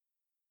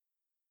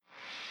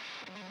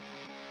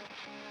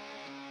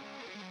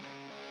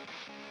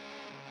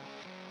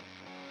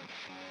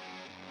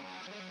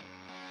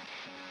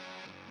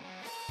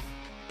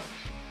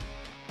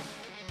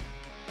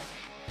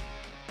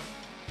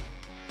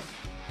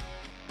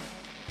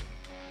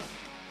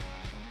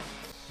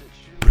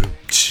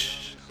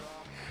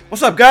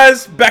What's up,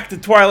 guys? Back to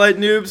Twilight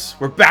Noobs.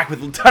 We're back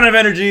with a ton of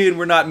energy, and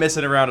we're not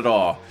messing around at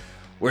all.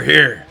 We're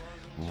here.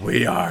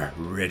 We are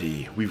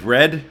ready. We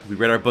read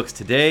our books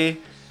today,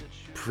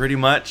 pretty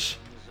much.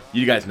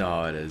 You guys know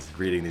how it is,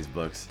 reading these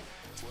books.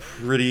 It's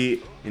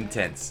pretty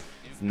intense.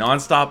 It's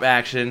non-stop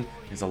action.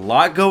 There's a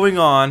lot going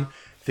on.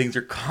 Things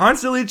are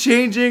constantly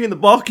changing, and the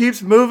ball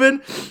keeps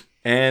moving.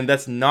 And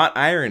that's not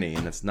irony,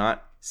 and that's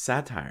not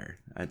satire.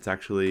 That's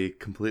actually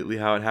completely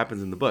how it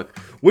happens in the book.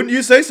 Wouldn't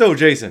you say so,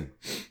 Jason?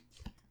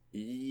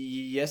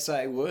 Yes,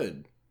 I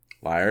would.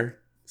 Liar.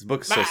 This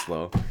book is so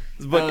slow.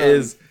 This book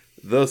is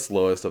the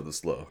slowest of the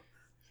slow.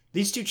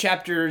 These two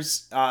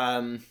chapters,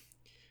 not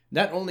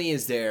only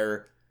is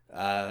there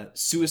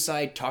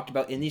suicide talked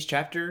about in these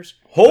chapters.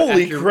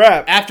 Holy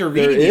crap. After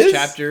reading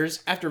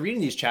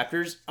these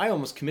chapters, I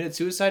almost committed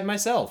suicide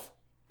myself.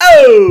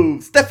 Oh,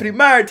 Stephanie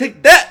Meyer,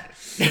 take that.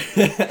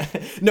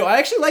 No, I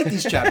actually like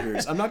these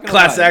chapters. I'm not going to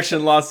Class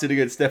action lawsuit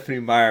against Stephanie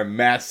Meyer,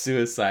 mass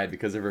suicide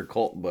because of her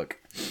cult book.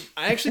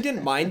 I actually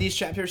didn't mind these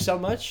chapters so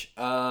much.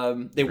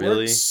 They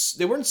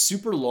weren't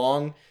super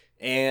long,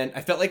 and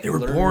I felt like they were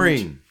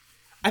boring.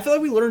 I felt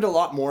like we learned a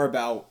lot more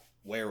about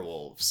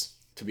werewolves,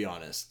 to be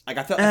honest. Like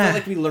I felt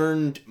like we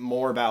learned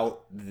more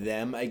about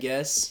them, I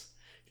guess.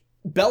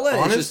 Bella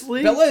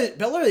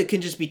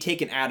can just be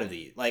taken out of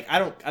these. Like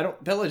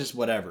Bella just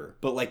whatever.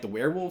 But like the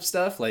werewolf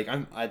stuff, like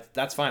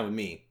that's fine with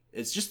me.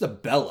 It's just the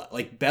Bella.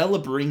 Like Bella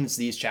brings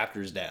these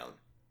chapters down.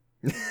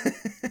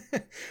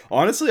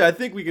 Honestly, I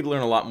think we could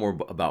learn a lot more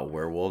about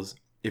werewolves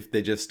if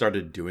they just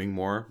started doing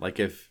more. Like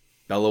if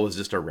Bella was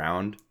just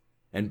around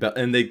and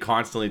they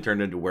constantly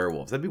turned into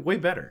werewolves. That'd be way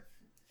better.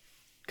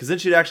 Because then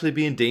she'd actually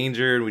be in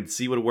danger and we'd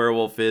see what a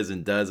werewolf is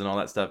and does and all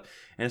that stuff.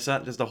 And it's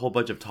not just a whole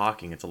bunch of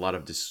talking. It's a lot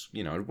of just,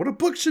 what a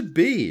book should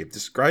be.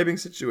 Describing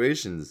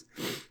situations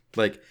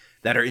like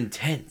that are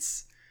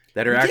intense,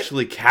 that are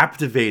actually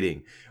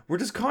captivating. We're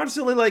just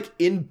constantly like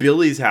in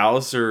Billy's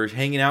house or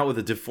hanging out with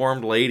a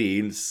deformed lady.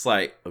 And it's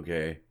like,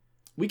 okay.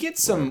 We get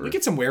some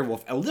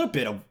werewolf, a little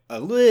bit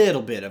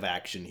of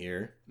action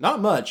here.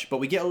 Not much, but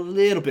we get a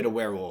little bit of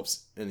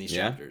werewolves in these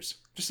chapters.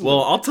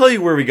 I'll tell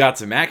you where we got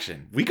some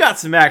action. We got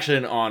some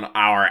action on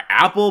our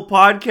Apple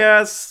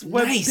Podcasts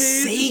webpage.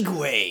 Nice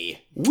segue.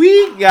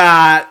 We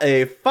got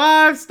a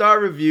 5-star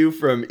review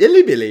from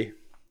Illy Billy.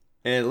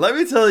 And let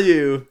me tell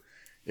you,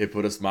 it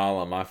put a smile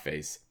on my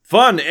face.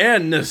 Fun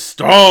and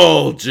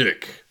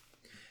nostalgic.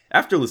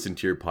 After listening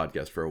to your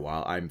podcast for a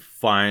while, I'm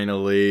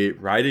finally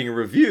writing a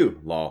review,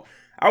 lol.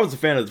 I was a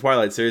fan of the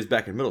Twilight series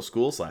back in middle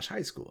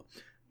school/high school.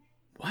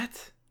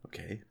 What?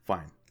 Okay,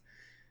 fine.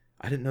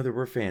 I didn't know there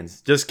were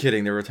fans. Just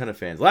kidding, there were a ton of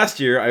fans. Last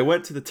year, I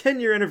went to the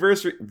 10-year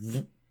anniversary...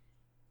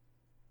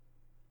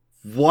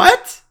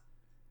 What?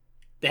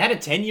 They had a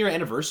 10-year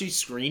anniversary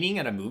screening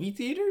at a movie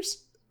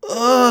theaters?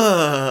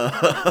 Oh,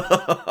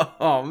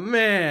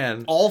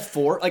 man. All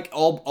four? Like,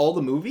 all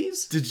the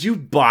movies? Did you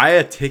buy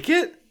a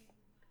ticket?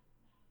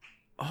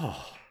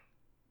 Oh,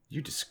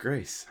 you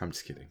disgrace. I'm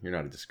just kidding. You're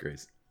not a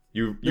disgrace.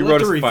 You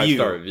wrote us a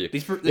 5-star review.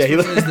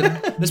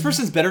 This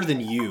person's better than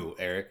you,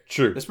 Eric.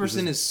 True. This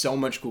person is so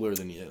much cooler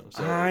than you.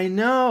 So. I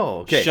know.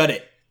 Okay. Shut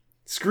it.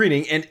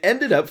 Screening and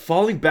ended up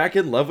falling back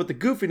in love with the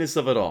goofiness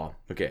of it all.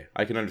 Okay,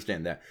 I can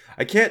understand that.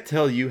 I can't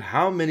tell you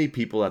how many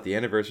people at the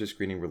anniversary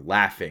screening were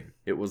laughing.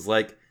 It was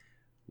like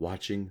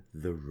watching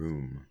The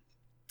Room.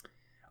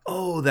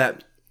 Oh,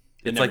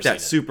 it's like that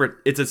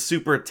it's a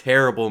super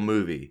terrible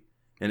movie.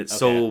 And it's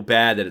so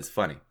bad that it's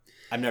funny.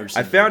 I've never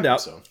seen it. I found out.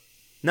 So.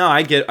 No,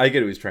 I get what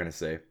he's trying to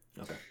say.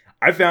 Okay.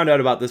 I found out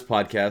about this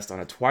podcast on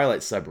a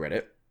Twilight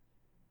subreddit.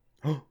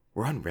 Oh,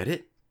 we're on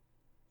Reddit?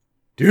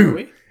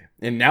 Dude.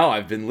 And now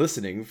I've been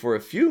listening for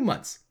a few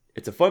months.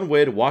 It's a fun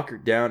way to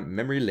walk down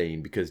memory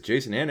lane because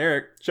Jason and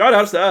Eric, shout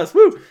outs to us,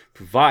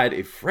 provide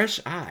a fresh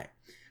eye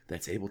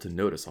that's able to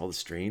notice all the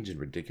strange and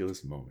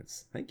ridiculous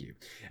moments. Thank you.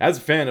 As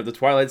a fan of the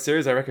Twilight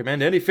series, I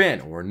recommend any fan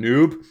or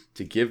noob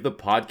to give the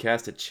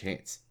podcast a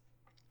chance.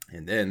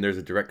 And then there's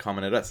a direct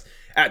comment at us,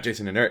 at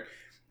Jason and Eric.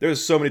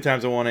 There's so many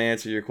times I want to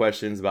answer your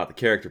questions about the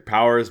character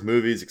powers,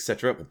 movies,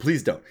 etc. Well,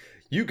 please don't.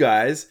 You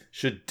guys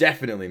should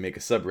definitely make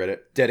a subreddit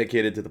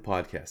dedicated to the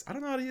podcast. I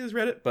don't know how to use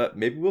Reddit, but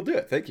maybe we'll do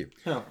it. Thank you.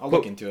 Oh, I'll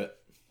look into it.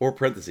 Or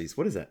parentheses.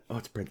 What is that? Oh,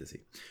 it's parentheses.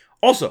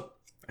 Also,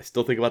 I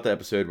still think about the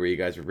episode where you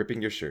guys were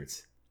ripping your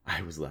shirts.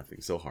 I was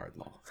laughing so hard,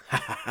 lol.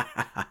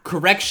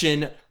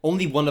 Correction,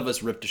 only one of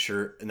us ripped a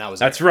shirt, and that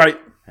was That's right.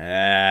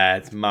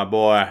 That's my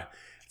boy.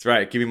 That's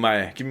right. Give me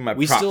my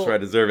props where I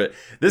deserve it.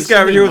 This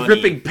guy over here was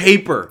ripping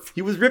paper.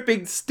 He was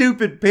ripping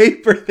stupid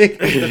paper.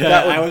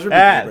 I was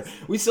ripping paper.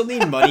 We still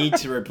need money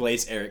to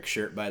replace Eric's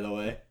shirt, by the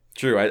way.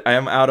 True. I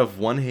am out of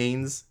one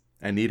Hanes.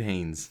 I need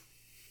Hanes.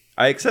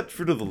 I accept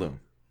Fruit of the Loom.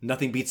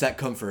 Nothing beats that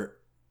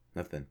comfort.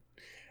 Nothing.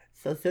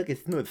 So silky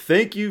smooth.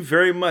 Thank you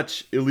very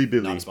much, Illy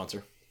Billy. Not a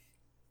sponsor.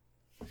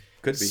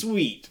 Could be.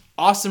 Sweet.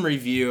 Awesome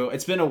review.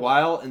 It's been a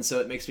while, and so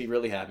it makes me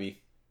really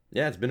happy.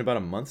 Yeah, it's been about a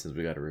month since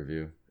we got a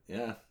review.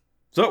 Yeah.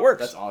 So it works.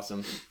 That's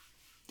awesome.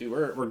 Dude,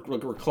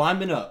 we're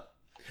climbing up.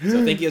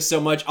 So thank you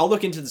so much. I'll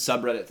look into the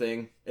subreddit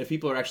thing. If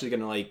people are actually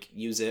going to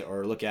use it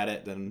or look at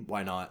it, then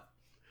why not?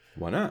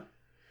 Why not?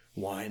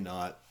 Why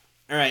not?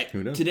 All right.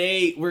 Who knows?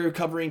 Today we're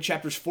covering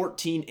chapters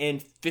 14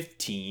 and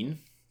 15.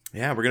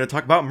 Yeah, we're going to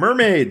talk about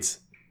mermaids.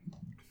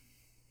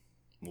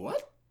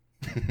 What?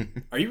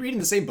 Are you reading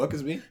the same book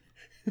as me?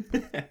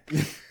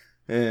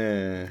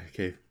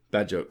 Okay,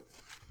 bad joke.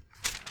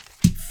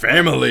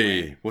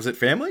 Family. Was it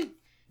family?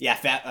 Yeah,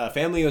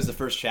 Family was the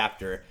first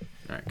chapter.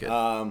 All right,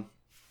 good.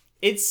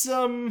 It's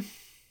I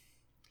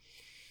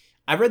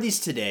read these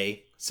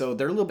today, so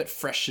they're a little bit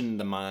fresh in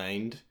the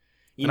mind.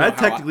 I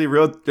technically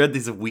read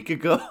these a week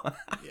ago.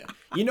 Yeah.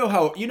 You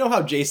know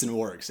how Jason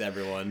works,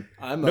 everyone.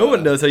 No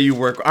one knows how you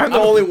work. I'm the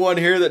only one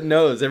here that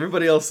knows.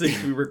 Everybody else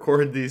thinks we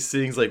record these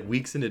things like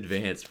weeks in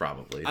advance,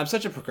 probably. I'm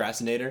such a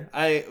procrastinator.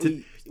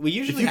 We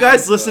usually. If you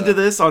guys listen to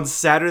this on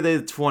Saturday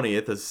the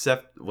 20th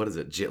of what is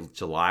it?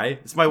 July?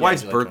 It's my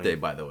wife's July birthday, 20th.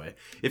 by the way.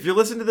 If you're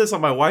listening to this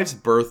on my wife's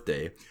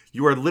birthday,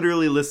 you are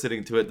literally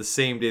listening to it the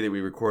same day that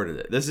we recorded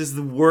it. This is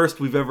the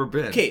worst we've ever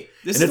been. Okay,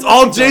 and it's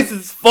all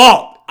Jason's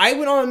fault. I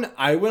went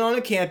on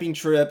a camping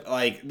trip.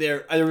 Like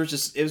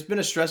it's been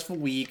a stressful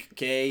week.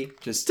 Okay,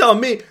 just tell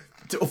me.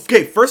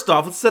 Okay, first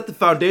off, let's set the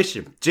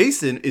foundation.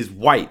 Jason is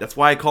white. That's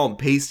why I call him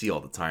pasty all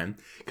the time,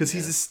 because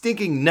he's a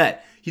stinking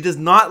nut. He does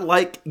not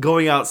like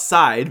going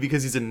outside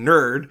because he's a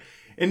nerd.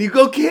 And you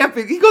go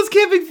camping. He goes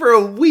camping for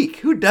a week.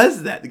 Who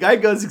does that? The guy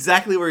goes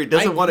exactly where he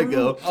doesn't want to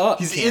go.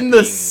 He's camping in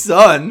the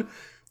sun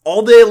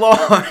all day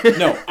long.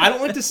 No, I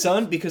don't like the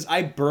sun because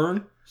I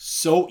burn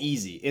so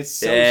easy. It's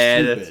so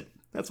stupid.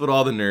 That's what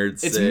all the nerds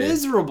say. It's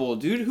miserable,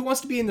 dude. Who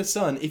wants to be in the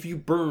sun if you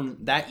burn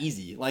that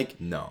easy? Like,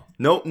 no,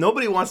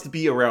 nobody wants to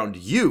be around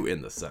you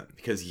in the sun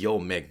because you'll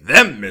make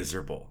them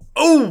miserable.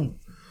 Oh,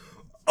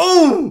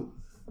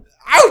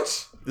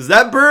 ouch! Does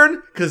that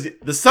burn? Because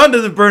the sun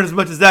doesn't burn as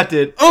much as that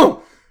did.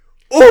 Oh,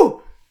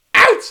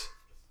 ouch!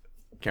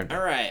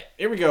 All right,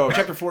 here we go.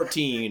 Chapter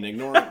 14.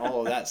 Ignoring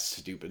all of that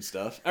stupid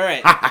stuff. All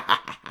right.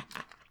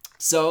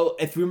 So,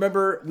 if you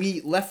remember,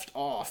 we left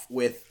off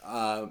with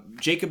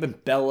Jacob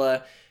and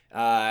Bella.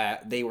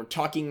 They were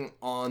talking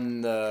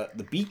on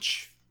the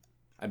beach.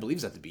 I believe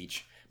it's at the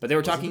beach. But they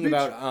were talking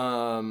about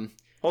how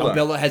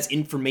Bella has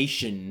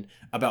information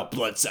about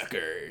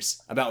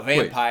bloodsuckers, about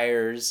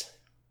vampires. Wait.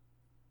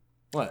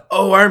 What?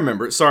 Oh, I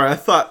remember. Sorry, I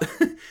thought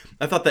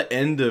the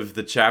end of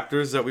the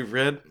chapters that we've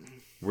read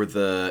were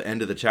the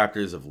end of the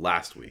chapters of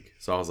last week.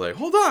 So I was like,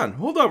 hold on,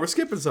 we're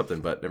skipping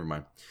something, but never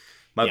mind.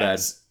 My bad.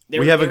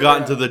 We haven't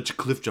gotten to the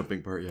cliff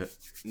jumping part yet.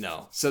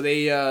 No. So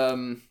they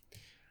Bella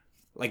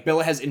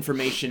has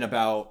information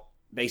about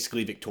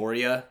basically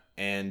Victoria,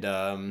 and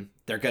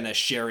they're gonna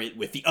share it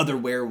with the other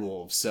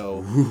werewolves.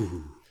 So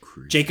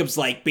Jacob's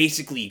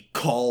basically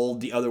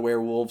called the other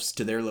werewolves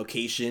to their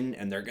location,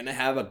 and they're gonna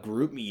have a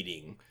group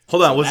meeting.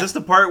 Hold on, was this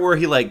the part where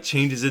he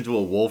changes into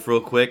a wolf real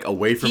quick,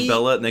 away from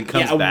Bella, and then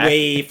comes back?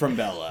 Away from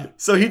Bella.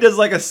 So he does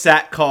a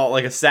sat call,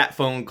 a sat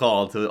phone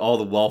call to all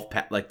the wolf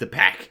the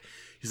pack.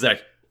 He's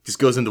just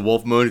goes into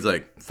wolf mode.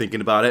 He's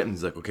thinking about it, and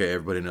he's okay,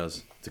 everybody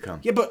knows to come.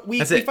 Yeah, but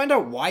we find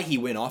out why he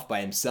went off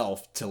by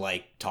himself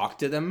to talk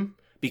to them,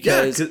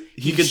 because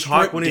he can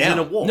talk when he's in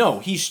a wolf. No,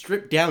 he's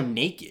stripped down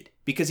naked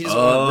because he doesn't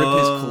want to rip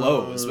his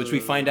clothes, which we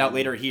find out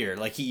later here.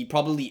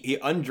 He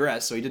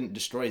undressed so he didn't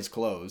destroy his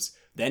clothes,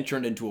 then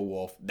turned into a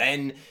wolf,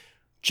 then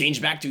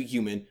changed back to a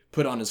human,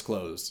 put on his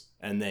clothes,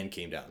 and then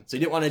came down. So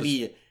he didn't want to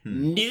be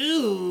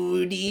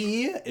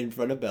nudie in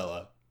front of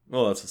Bella.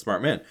 Oh, that's a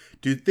smart man.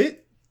 Do they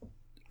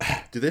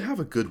have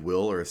a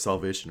Goodwill or a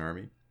Salvation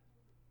Army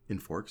in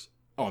Forks?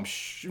 Oh, I'm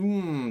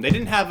sure. They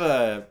didn't have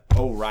a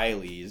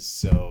O'Reilly's,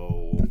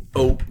 so...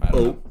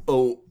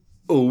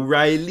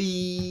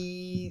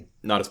 O'Reilly.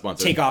 Not a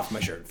sponsor. Take off my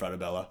shirt in front of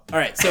Bella. All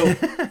right, so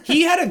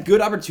he had a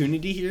good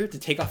opportunity here to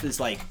take off his,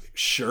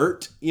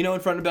 shirt, in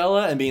front of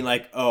Bella and being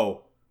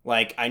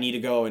I need to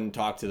go and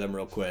talk to them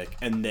real quick.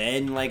 And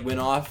then, went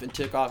off and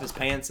took off his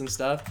pants and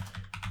stuff.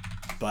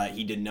 But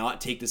he did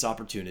not take this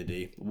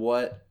opportunity.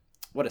 What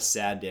a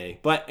sad day.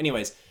 But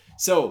anyways,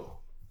 so...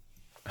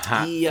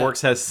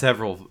 Forks has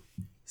several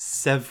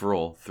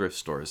thrift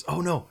stores.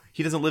 Oh, no.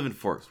 He doesn't live in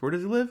Forks. Where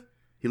does he live?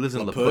 He lives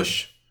in La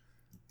Push.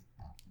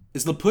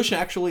 Is La Push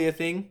actually a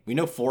thing? We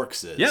know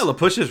Forks is. Yeah, La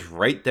Push is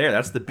right there.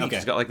 That's the beach. Okay.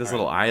 It's got this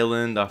little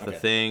island off the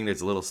thing.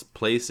 There's a little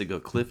place to go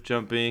cliff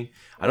jumping.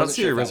 I don't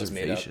see a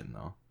reservation,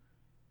 though.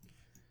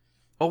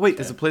 Oh, wait.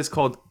 There's a place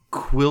called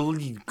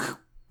Quileute.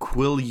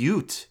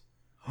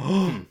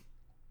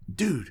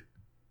 Dude.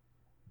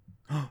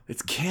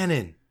 It's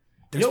canon.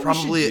 There's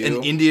probably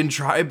an Indian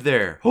tribe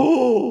there.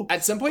 Oh!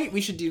 At some point, we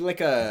should do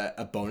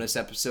a bonus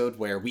episode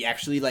where we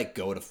actually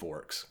go to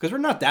Forks, because we're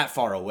not that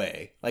far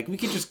away. We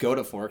could just go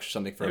to Forks or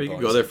something for a bonus. We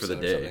could go there for the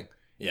day. Something.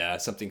 Yeah,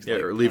 something. Yeah,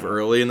 or leave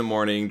early in the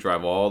morning,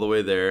 drive all the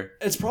way there.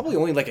 It's probably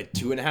only a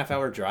 2.5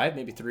 hour drive,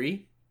 maybe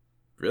 3.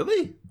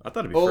 Really? I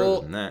thought it'd be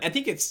further than that. I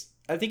think it's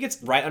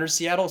right under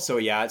Seattle, so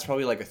yeah, it's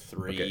probably a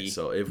 3. Okay,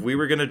 so if we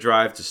were gonna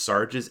drive to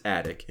Sarge's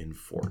attic in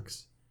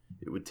Forks,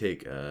 it would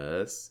take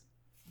us.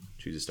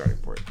 Choose a starting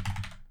port.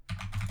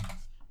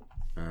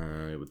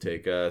 It would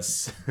take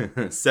us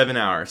 7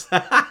 hours.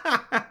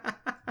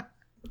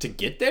 To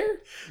get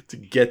there? To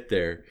get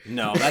there.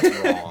 No, that's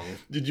wrong.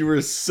 Dude, you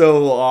were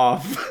so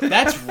off.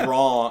 That's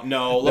wrong.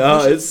 No,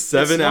 it's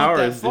 7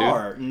 hours,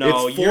 dude.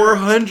 No, it's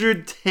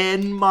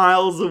 410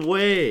 miles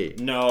away.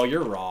 No,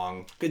 you're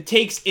wrong.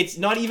 It's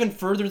not even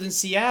further than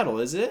Seattle,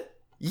 is it?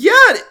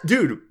 Yeah,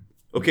 dude.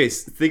 Okay,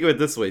 think of it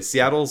this way.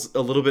 Seattle's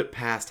a little bit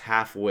past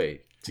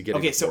halfway to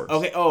get.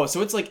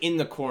 So it's like in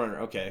the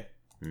corner. Okay.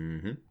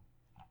 Mm-hmm.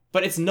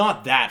 But it's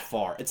not that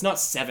far. It's not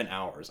 7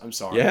 hours. I'm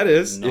sorry. Yeah, it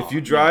is. If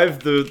you drive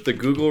the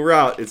Google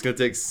route, it's going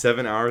to take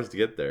 7 hours to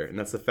get there. And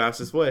that's the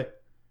fastest way.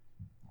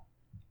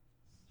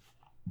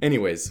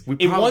 Anyways,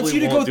 it wants you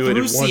to go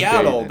through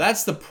Seattle.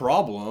 That's the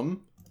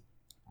problem.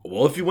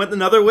 Well, if you went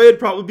another way, it'd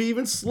probably be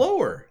even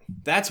slower.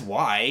 That's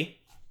why.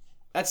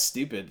 That's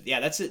stupid. Yeah,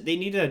 that's it. They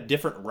need a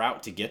different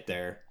route to get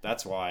there.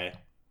 That's why.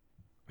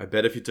 I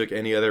bet if you took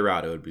any other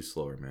route, it would be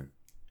slower, man.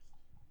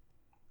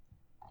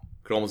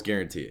 Could almost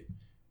guarantee it.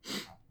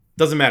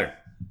 Doesn't matter.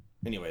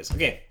 Anyways,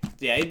 okay.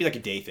 Yeah, it'd be like a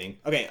day thing.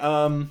 Okay,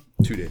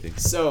 2-day thing.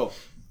 So.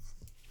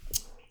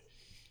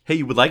 Hey,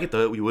 you would like it,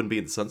 though. You wouldn't be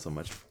in the sun so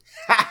much.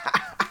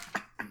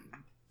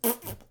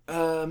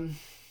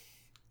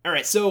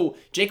 Alright, so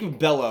Jacob and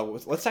Bella,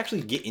 let's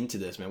actually get into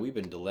this, man. We've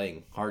been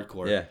delaying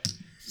hardcore. Yeah.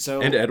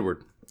 And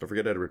Edward. Don't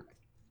forget Edward.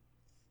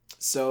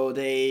 So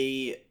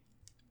they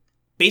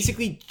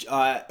basically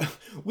what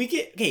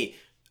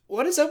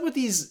is up with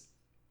these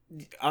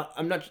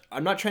I'm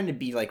not trying to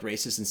be like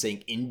racist and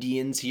saying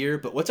Indians here,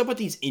 but what's up with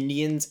these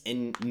Indians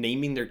and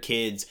naming their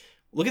kids?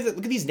 Look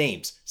at these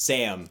names.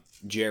 Sam,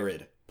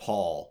 Jared,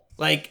 Paul.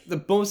 Like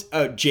the most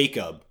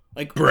Jacob.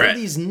 Like Brett. What are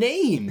these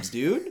names,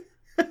 dude?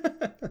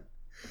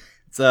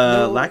 It's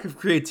a lack of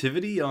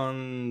creativity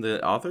on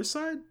the author's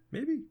side,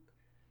 maybe.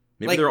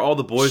 Maybe they're all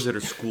the boys at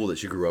her school that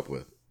she grew up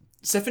with.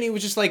 Stephanie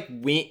was just like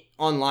went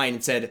online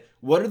and said,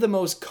 "What are the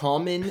most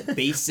common,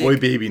 basic, boy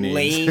baby names.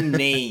 lame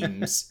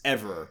names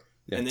ever?"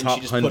 Yeah, and then she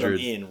just 100. Put them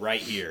in right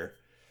here.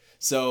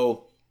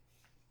 So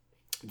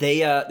they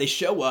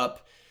show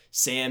up,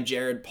 Sam,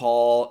 Jared,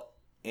 Paul,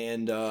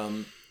 and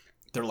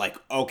they're like,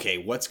 "Okay,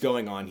 what's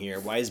going on here?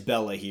 Why is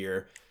Bella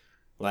here?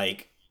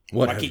 Like,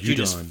 why can't you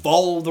just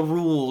follow the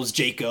rules,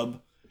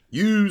 Jacob?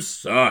 You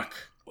suck.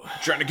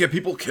 Trying to get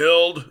people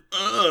killed."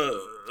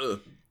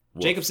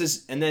 Jacob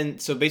says, and then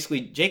so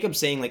basically Jacob's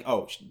saying like,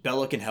 "Oh,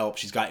 Bella can help.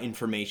 She's got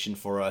information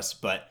for us,"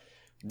 but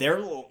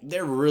they're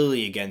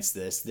really against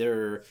this.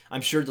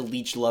 I'm sure the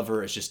leech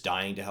lover is just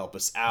dying to help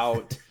us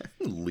out.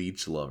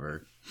 Leech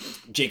lover.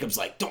 Jacob's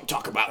like, "Don't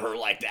talk about her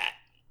like that."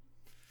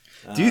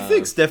 Do you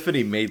think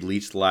Stephanie made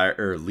leech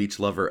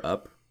lover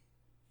up?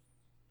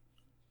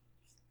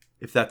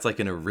 If that's like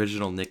an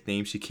original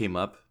nickname she came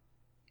up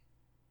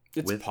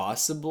with?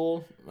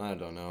 Possible. I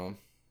don't know.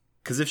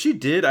 Because if she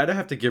did, I'd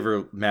have to give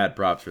her mad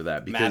props for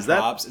that. Because mad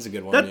props is a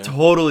good one. That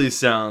totally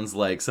sounds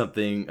like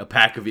something a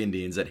pack of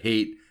Indians that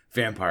hate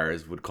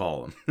vampires would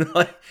call them.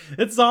 Like,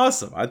 it's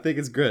awesome. I think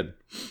it's good.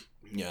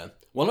 Yeah,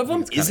 one of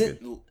them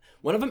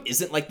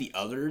isn't like the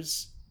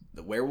others,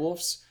 the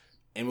werewolves,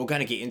 and we'll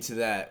kind of get into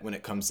that when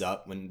it comes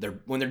up when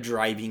they're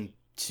driving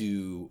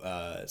to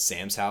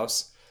Sam's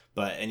house.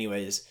 But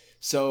anyways,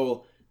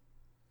 so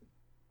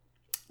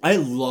I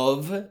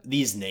love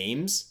these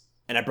names.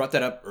 And I brought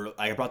that up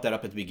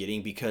at the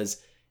beginning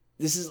because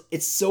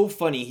it's so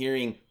funny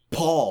hearing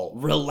Paul,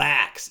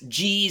 relax,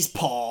 geez,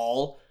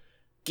 Paul,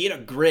 get a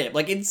grip.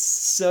 Like it's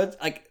such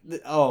like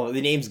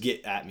the names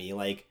get at me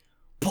like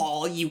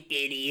Paul, you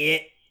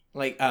idiot.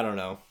 Like I don't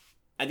know.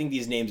 I think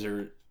these names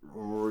are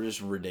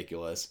just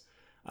ridiculous.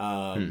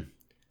 So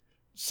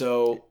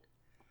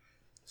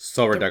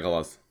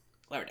ridiculous.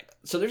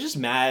 So they're just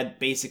mad.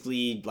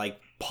 Basically, like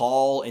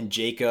Paul and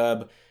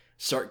Jacob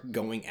start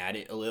going at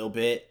it a little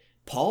bit.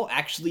 Paul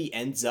actually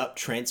ends up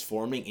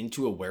transforming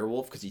into a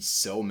werewolf because he's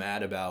so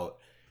mad about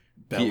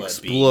Bella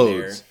being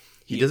there.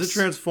 He doesn't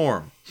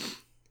transform.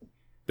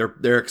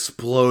 They're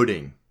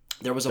exploding.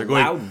 There was a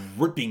loud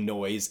ripping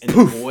noise, and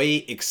the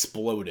boy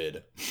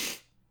exploded.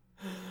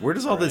 Where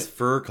does all this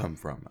fur come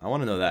from? I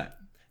want to know that.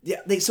 Yeah,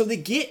 so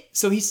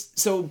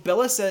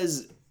Bella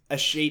says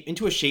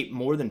into a shape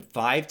more than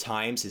 5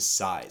 times his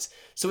size.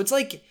 So it's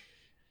like,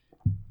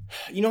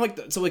 you know,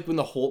 like when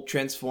the Hulk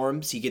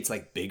transforms, he gets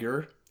like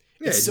bigger.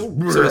 Yeah, so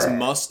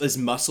his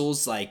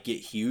muscles like get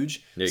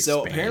huge.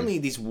 So apparently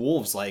these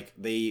wolves like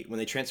when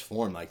they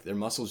transform, like their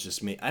muscles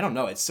just I don't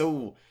know. It's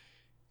so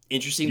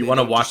interesting. You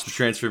want to watch the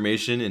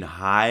transformation in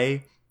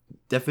high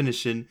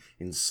definition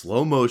in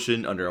slow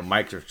motion under a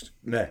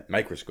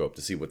microscope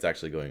to see what's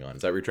actually going on.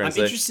 Is that what you're trying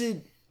to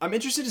say? I'm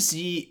interested to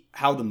see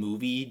how the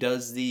movie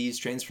does these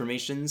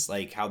transformations,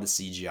 like how the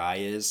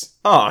CGI is.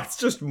 Oh, it's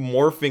just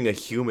morphing a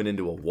human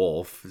into a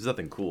wolf. There's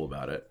nothing cool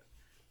about it.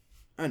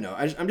 I know.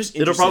 I'm just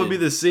interested. It'll probably be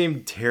the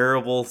same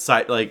terrible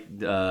site, like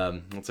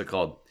what's it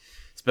called?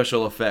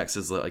 Special effects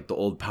as like the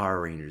old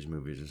Power Rangers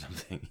movies or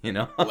something. You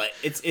know, like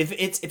if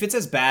it's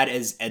as bad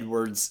as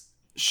Edward's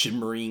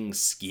shimmering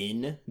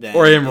skin, then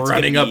or him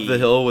running up the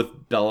hill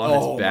with Bella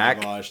on his back.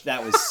 Oh my gosh,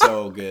 that was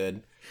so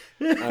good.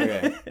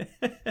 Okay.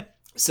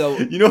 So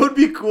you know what would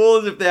be cool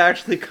is if they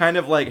actually kind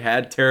of like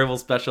had terrible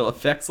special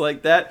effects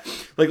like that.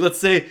 Like let's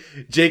say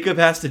Jacob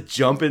has to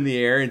jump in the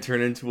air and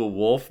turn into a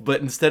wolf,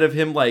 but instead of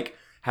him like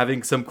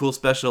having some cool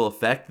special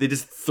effect, they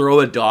just throw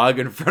a dog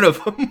in front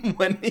of him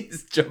when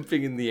he's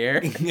jumping in the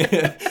air.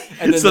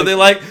 And so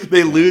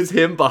they lose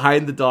him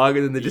behind the dog,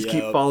 and then they just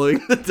keep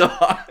following the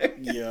dog.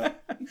 Yeah.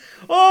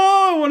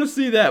 Oh, I want to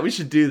see that. We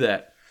should do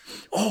that.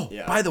 Oh,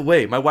 yeah. By the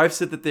way, my wife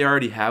said that they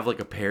already have like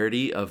a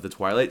parody of the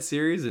Twilight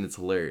series, and it's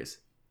hilarious.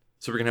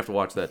 So we're gonna have to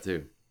watch that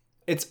too.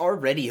 It's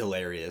already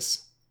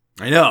hilarious.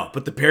 I know,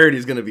 but the parody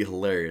is gonna be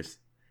hilarious.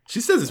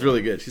 She says it's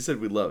really good. She said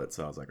we love it,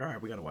 so I was like, all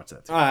right, we gotta watch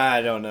that too.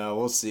 I don't know.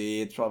 We'll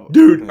see. It's probably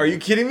dude. Are you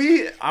kidding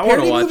me? I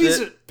want to watch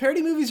it.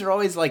 Parody movies are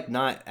always like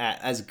not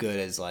as good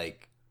as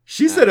like.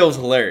 She said it was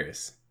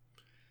hilarious.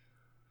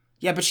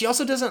 Yeah, but she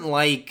also doesn't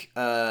like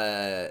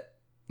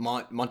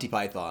Monty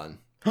Python.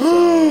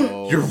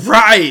 So... You're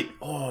right.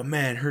 Oh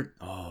man,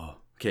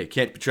 okay,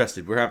 can't be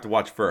trusted. We're gonna have to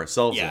watch it for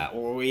ourselves. Yeah,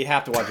 we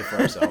have to watch it for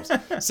ourselves.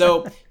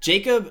 So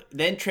Jacob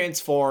then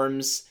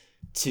transforms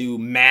to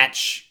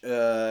match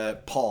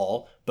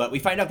Paul, but we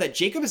find out that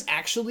Jacob is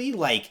actually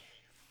like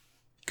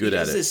good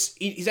at it.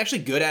 He's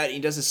actually good at it. He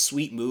does this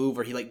sweet move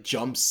where he like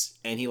jumps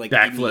and he like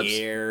backflips in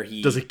the air.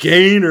 He does a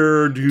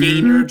gainer, dude.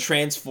 Gainer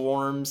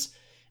transforms.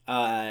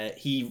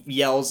 He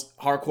yells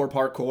hardcore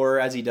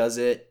parkour as he does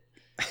it.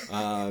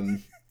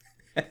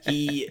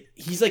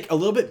 He's like a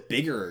little bit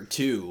bigger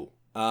too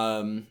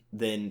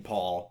than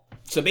Paul.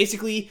 So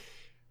basically,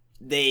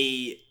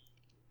 they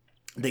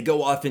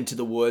go off into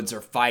the woods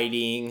or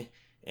fighting,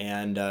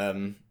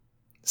 and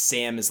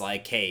Sam is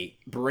like, "Hey,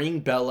 bring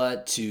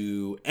Bella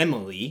to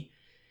Emily,"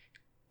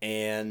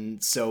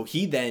 and so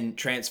he then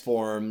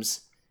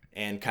transforms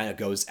and kind of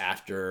goes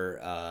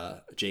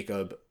after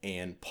Jacob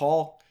and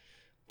Paul.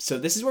 So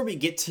this is where we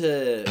get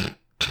to.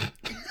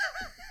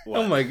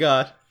 Oh my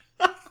god.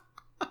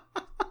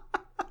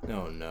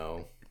 Oh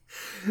no.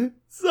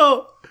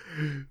 So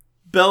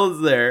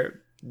Bella's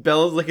there.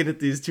 Bella's looking at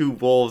these two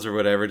wolves or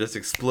whatever just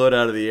explode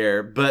out of the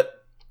air,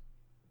 but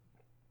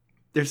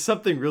there's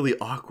something really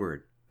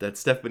awkward that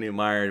Stephenie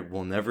Meyer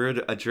will never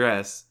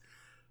address,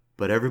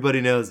 but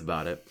everybody knows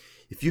about it.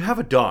 If you have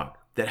a dog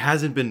that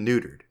hasn't been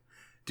neutered,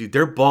 dude,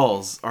 their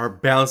balls are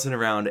bouncing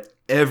around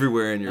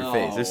everywhere in your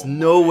face. There's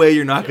no way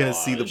you're not going to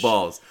see the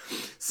balls.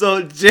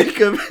 So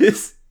Jacob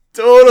is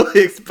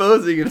totally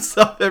exposing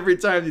himself every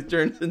time he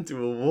turns into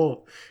a wolf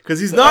because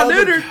he's not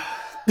neutered.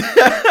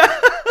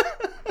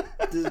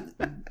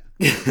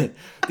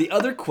 The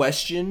other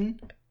question.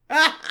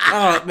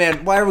 Oh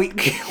man, why are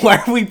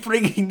we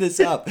bringing this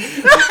up?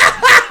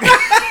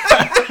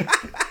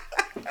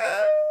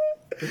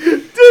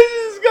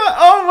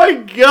 Oh my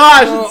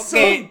gosh, it's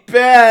so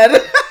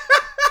bad.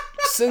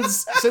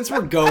 Since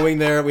we're going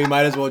there, we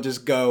might as well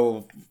just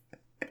go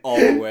all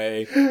the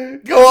way.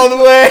 Go all the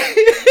way.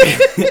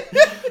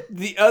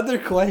 The other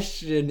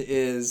question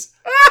is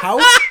how.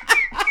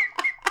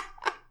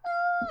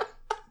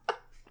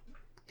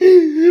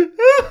 This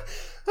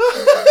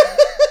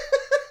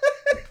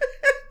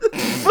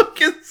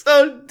book is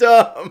so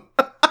dumb.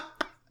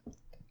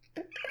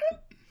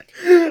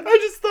 I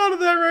just thought of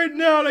that right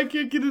now and I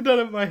can't get it out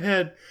of my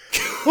head.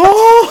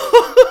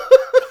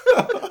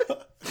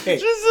 Hey.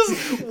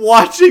 Just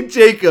watching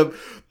Jacob,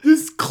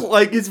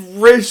 like his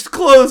wrist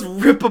clothes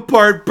rip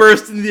apart,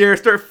 burst in the air,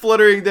 start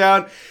fluttering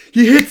down.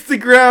 He hits the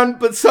ground,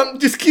 but something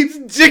just keeps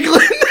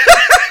jiggling.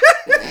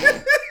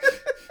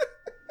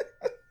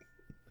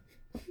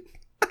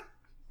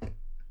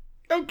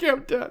 Okay,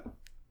 I'm done.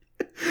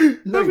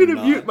 No, I'm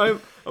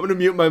gonna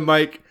mute my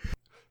mic.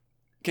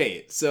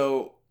 Okay,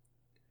 so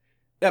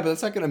yeah, but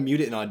that's not gonna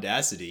mute it in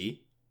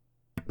Audacity.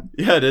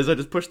 Yeah, it is. I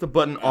just pushed the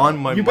button on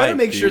my mic. You better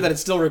make sure that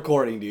it's still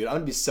recording, dude. I'm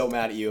gonna be so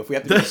mad at you if we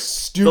have to do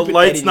stupid the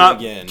light's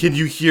not again. Can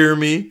you hear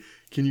me?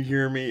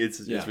 It's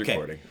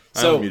recording.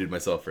 So, I muted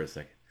myself for a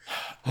second.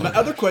 My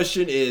other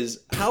question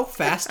is, how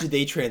fast do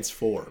they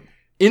transform?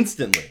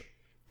 Instantly.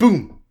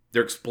 Boom.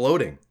 They're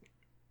exploding.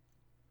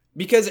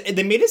 Because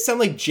they made it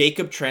sound like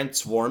Jacob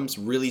transforms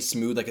really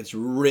smooth, like it's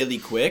really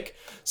quick.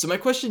 So my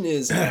question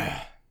is,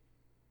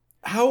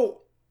 how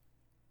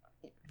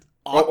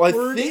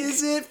awkward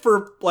is it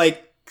for,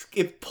 like,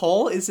 if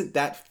Paul isn't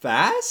that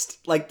fast?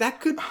 Like, that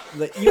could,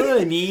 like, you know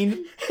what I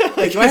mean?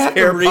 Like, do I have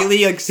to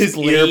really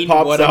explain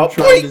what I'm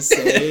trying to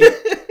say?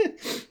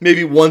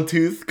 Maybe one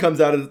tooth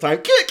comes out at a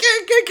time.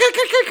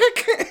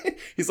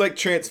 He's like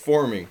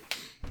transforming.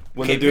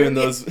 When they're doing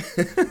those.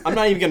 I'm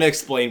not even going to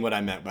explain what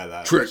I meant by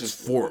that.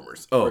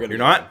 Transformers. Oh, you're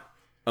not?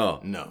 Oh.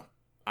 No.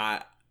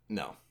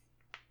 No.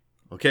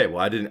 Okay,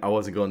 well, I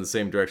wasn't going the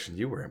same direction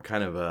you were. I'm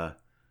kind of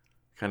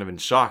in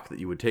shock that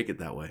you would take it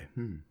that way.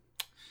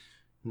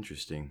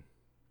 Interesting.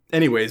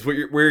 Anyways,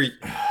 to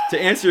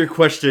answer your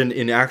question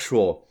in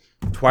actual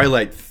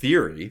Twilight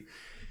theory,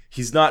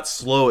 he's not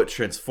slow at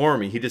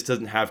transforming. He just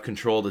doesn't have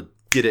control to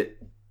get it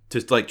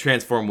to like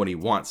transform when he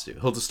wants to.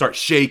 He'll just start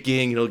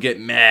shaking and he'll get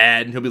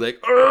mad and he'll be like,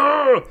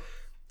 "Argh!"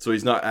 So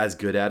he's not as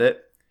good at it.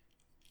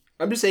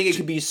 I'm just saying it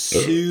could be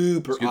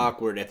super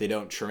awkward if they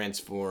don't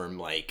transform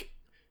like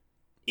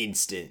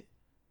instant.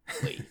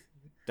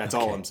 That's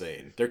all I'm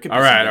saying. There could be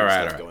all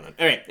right. going on.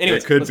 All right.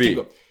 Anyways, there could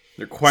be.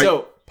 There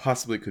quite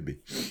possibly could be.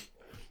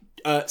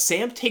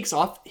 Sam takes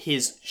off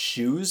his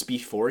shoes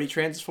before he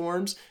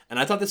transforms, and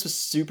I thought this was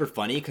super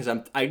funny because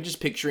I'm just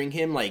picturing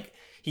him like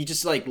he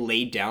just like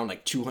laid down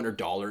like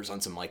 $200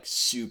 on some like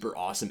super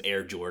awesome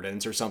Air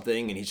Jordans or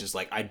something, and he's just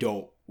like, I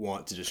don't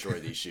want to destroy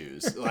these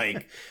shoes.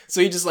 Like,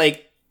 so he just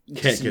like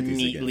just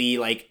neatly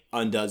like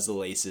undoes the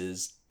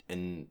laces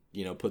and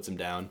puts them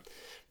down.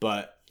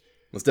 But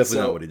that's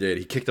definitely not what he did.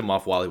 He kicked them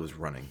off while he was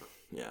running.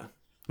 Yeah,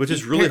 which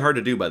is really hard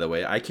to do, by the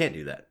way. I can't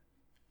do that.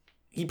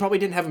 He probably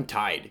didn't have them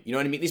tied. You know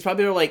what I mean? These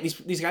probably are like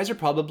these guys are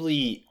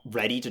probably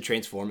ready to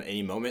transform at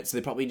any moment, so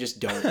they probably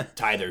just don't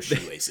tie their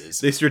shoelaces.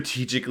 They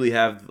strategically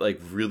have like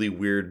really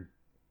weird.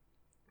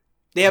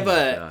 They have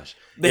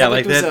they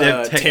have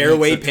those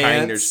tearaway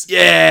pants.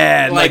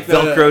 Like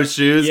Velcro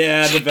shoes.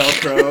 Yeah, the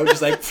Velcro,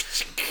 just like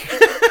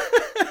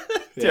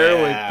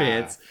tearaway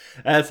pants.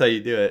 That's how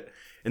you do it.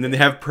 And then they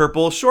have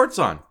purple shorts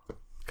on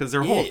because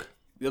they're Hulk.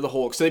 They're the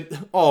Hulk. So,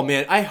 oh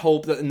man, I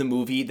hope that in the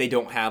movie they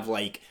don't have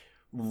like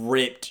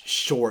ripped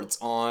shorts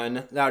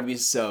on. That would be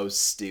so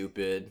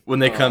stupid. When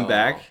they come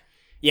back?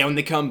 Yeah, when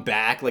they come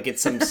back, like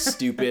it's some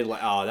stupid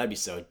like that'd be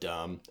so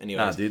dumb. Anyways.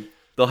 Nah, dude.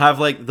 They'll have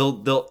like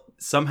they'll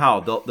somehow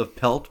the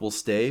pelt will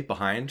stay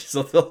behind,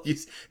 so they'll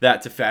use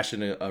that to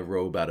fashion a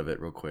robe out of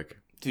it real quick.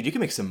 Dude, you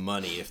can make some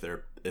money if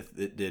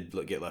it did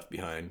get left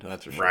behind.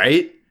 That's for sure.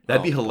 Right?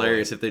 That'd be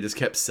hilarious if they just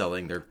kept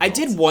selling their pelts.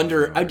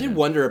 I did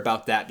wonder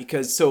about that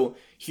because so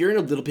here in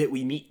a little bit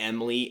we meet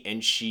Emily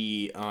and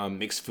she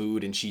makes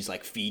food and she's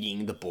like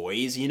feeding the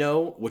boys,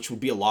 which would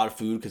be a lot of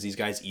food because these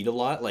guys eat a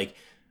lot. Like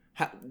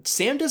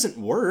Sam doesn't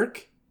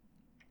work.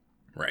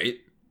 Right?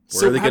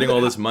 Where are they getting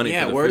all this money?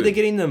 Yeah, where are they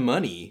getting the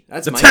money?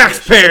 That's the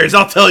taxpayers.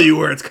 I'll tell you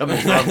where it's coming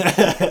from.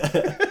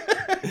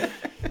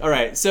 All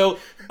right, so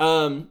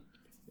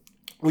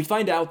we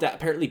find out that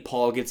apparently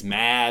Paul gets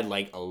mad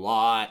like a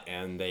lot,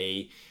 and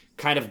they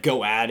kind of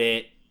go at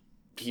it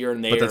here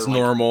and there. But that's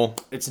normal.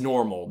 It's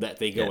normal that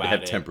they go at it. They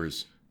have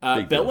tempers.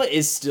 Bella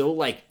is still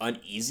like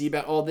uneasy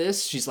about all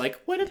this. She's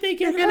like, "What if they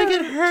get hurt? They're gonna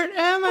get hurt.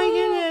 Oh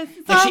my goodness!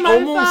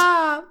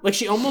 It's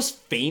she almost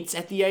faints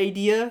at the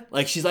idea.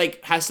 Like she's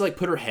like has to like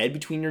put her head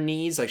between her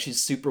knees. Like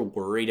she's super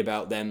worried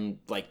about them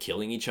like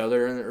killing each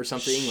other or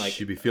something. Like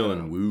she'd be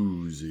feeling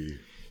woozy.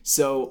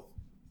 So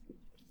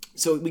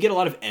we get a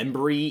lot of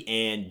Embry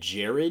and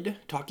Jared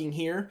talking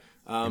here.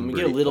 We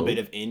get a little bit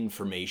of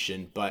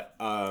information, but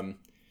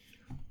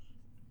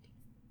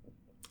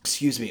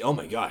excuse me. Oh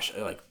my gosh,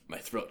 my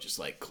throat just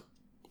like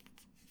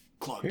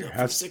clogged up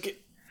for a second.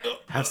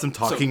 Have some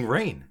talking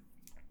rain.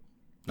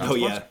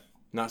 Yeah,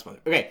 not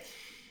sponsored. Okay,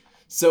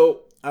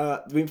 so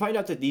we find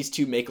out that these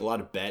two make a lot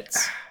of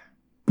bets.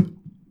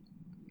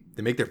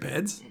 They make their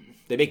beds?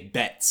 They make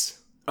bets.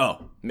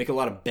 Oh, they make a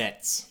lot of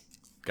bets.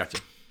 Gotcha.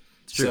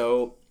 It's true.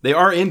 So they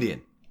are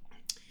Indian.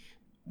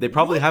 They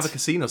probably have a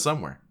casino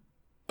somewhere.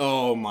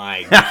 Oh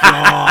my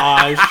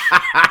gosh.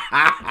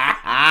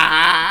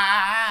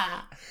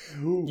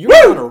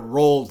 You're on a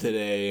roll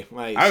today.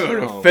 I'm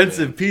an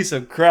offensive piece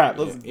of crap.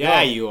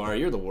 Yeah, you are.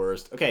 You're the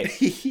worst. Okay.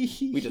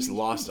 We just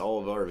lost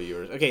all of our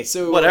viewers. Okay,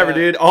 so... Whatever,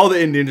 dude. All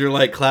the Indians are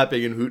like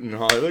clapping and hooting and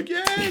hollering. Like,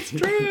 yeah, it's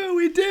true.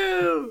 We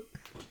do.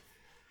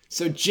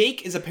 So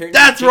Jake is apparently...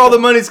 That's where all the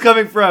money's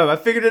coming from. I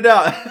figured it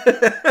out.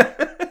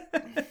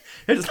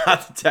 It's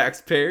not the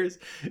taxpayers.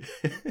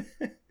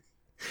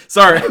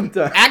 Sorry, I'm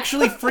done.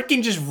 Actually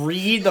freaking just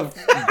read the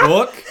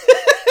book?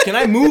 Can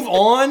I move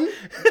on?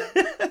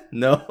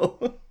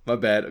 No. My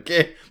bad.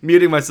 Okay.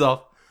 Muting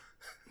myself.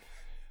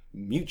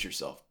 Mute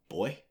yourself,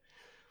 boy.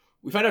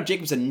 We find out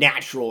Jacob's a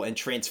natural and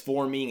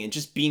transforming and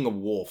just being a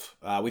wolf.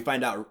 We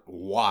find out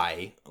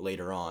why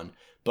later on.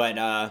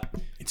 But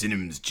it's in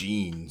his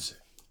genes.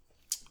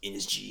 In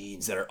his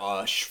genes that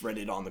are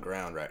shredded on the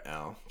ground right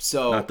now.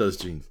 So not those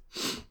genes.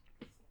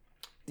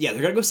 Yeah,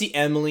 they're going to go see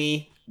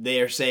Emily.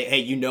 They're saying, hey,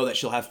 you know that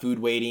she'll have food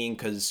waiting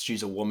because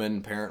she's a woman,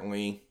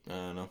 apparently. I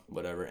don't know,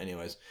 whatever.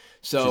 Anyways.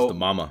 So she's the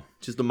mama.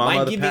 She's the mama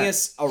of the giving pack.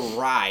 us a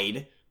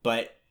ride,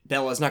 but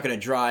Bella's not going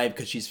to drive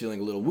because she's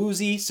feeling a little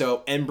woozy.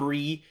 So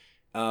Embry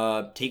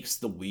takes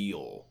the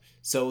wheel.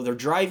 So they're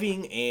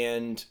driving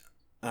and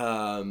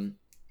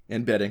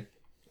betting.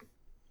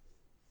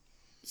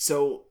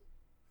 So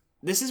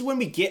this is when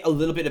we get a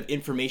little bit of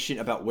information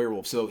about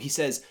werewolves. So he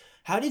says,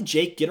 how did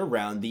Jake get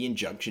around the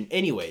injunction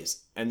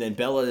anyways? And then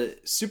Bella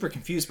super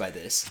confused by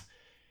this.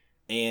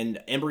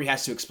 And Embry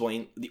has to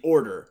explain the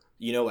order,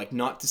 like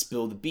not to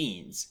spill the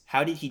beans.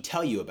 How did he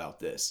tell you about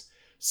this?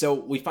 So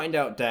we find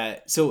out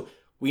that, so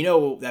we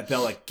know that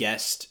Bella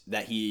guessed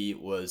that he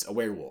was a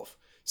werewolf.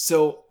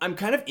 So I'm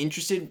kind of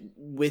interested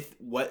with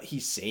what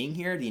he's saying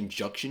here, the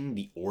injunction,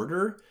 the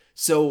order.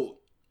 So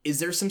is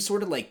there some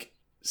sort of like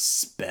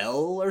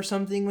spell or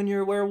something when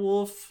you're a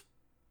werewolf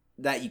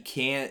that you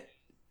can't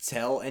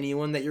tell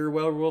anyone that you're a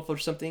werewolf or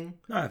something?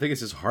 No, I think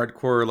it's just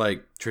hardcore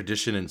like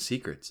tradition and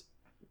secrets.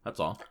 That's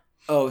all.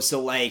 Oh,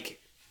 so like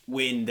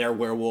when they're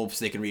werewolves,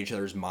 they can read each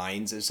other's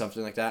minds or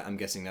something like that. I'm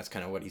guessing that's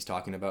kind of what he's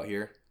talking about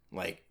here.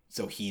 Like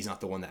so he's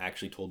not the one that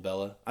actually told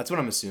Bella. That's what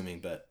I'm assuming.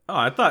 But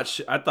I thought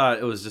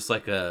it was just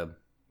like a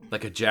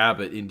jab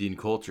at Indian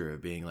culture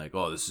of being like,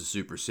 oh, this is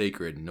super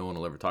sacred and no one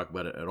will ever talk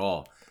about it at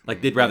all.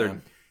 Like they'd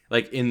rather,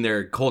 like in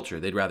their culture,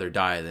 they'd rather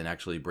die than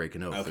actually break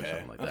an oath or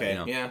something like that. You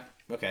know? Yeah.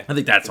 Okay. I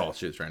think that's all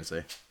she was trying to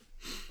say.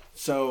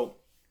 So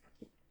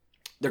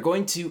they're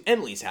going to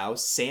Emily's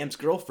house, Sam's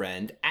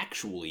girlfriend,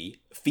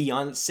 actually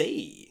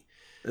fiancé.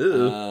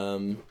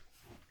 Ooh.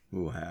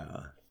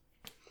 Wow.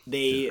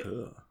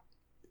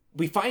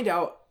 We find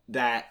out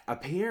that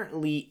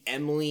apparently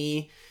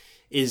Emily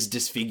is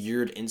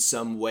disfigured in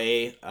some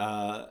way.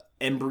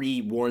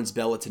 Embry warns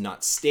Bella to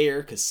not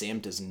stare because Sam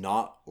does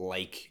not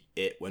like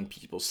it when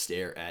people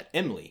stare at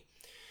Emily.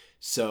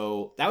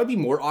 So that would be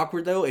more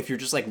awkward though if you're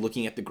just like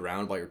looking at the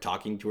ground while you're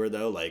talking to her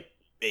though, like,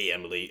 hey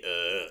Emily,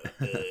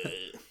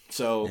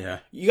 So yeah.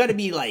 You got to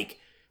be like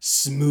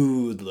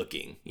smooth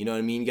looking, you know what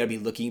I mean? You got to be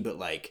looking, but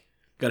like,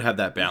 gotta have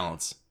that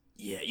balance.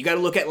 Yeah, you got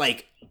to look at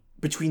like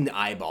between the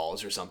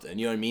eyeballs or something.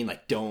 You know what I mean?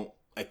 Like,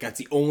 that's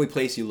the only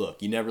place you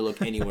look. You never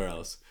look anywhere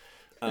else.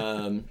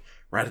 Right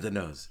at the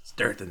nose.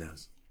 Stare at the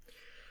nose.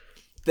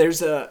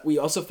 We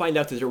also find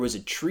out that there was a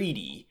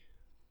treaty.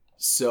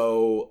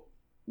 So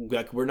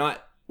like we're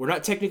not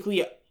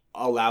technically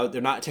allowed.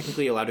 They're not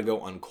technically allowed to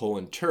go on coal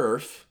and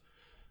turf.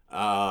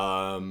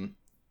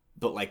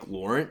 But like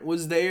Laurent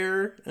was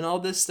there and all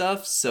this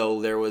stuff.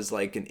 So there was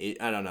like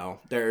I don't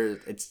know.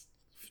 It's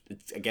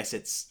I guess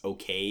it's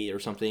okay or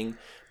something.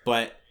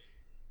 But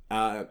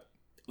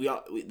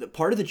the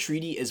part of the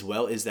treaty as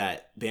well is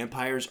that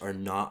vampires are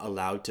not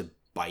allowed to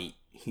bite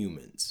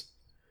humans.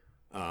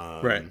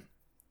 Right.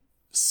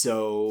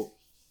 So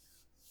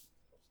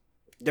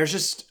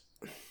there's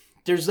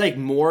like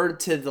more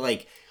to the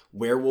like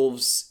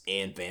werewolves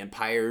and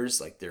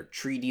vampires, like their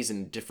treaties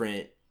and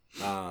different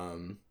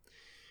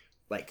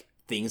like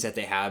things that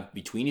they have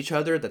between each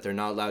other that they're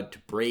not allowed to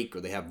break,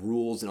 or they have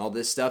rules and all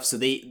this stuff. So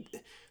they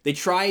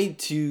try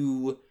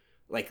to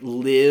like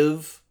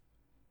live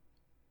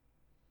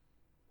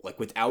like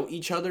without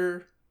each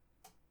other,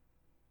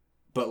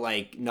 but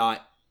like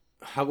not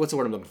what's the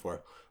word I'm looking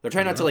for? They're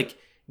trying not to like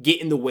get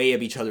in the way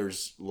of each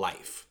other's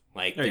life.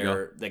 Like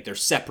they're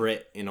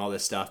separate and all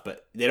this stuff,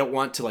 but they don't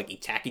want to like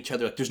attack each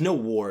other. Like there's no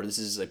war. This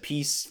is a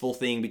peaceful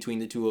thing between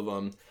the two of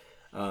them.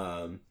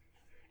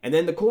 And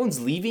then the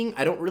Cullens leaving,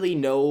 I don't really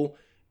know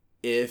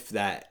if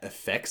that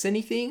affects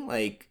anything.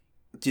 Like,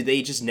 do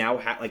they just now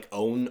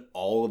own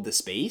all of the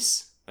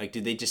space? Like,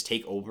 did they just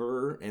take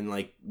over and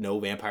like no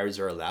vampires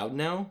are allowed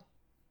now?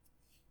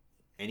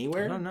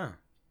 Anywhere? I don't know.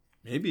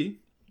 Maybe.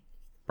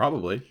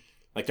 Probably.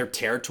 Like their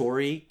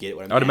territory. Get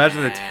what I mean? I would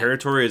imagine their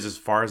territory is as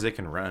far as they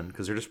can run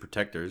because they're just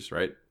protectors,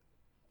 right?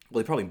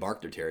 Well, they probably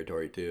mark their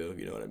territory too, if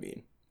you know what I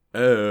mean.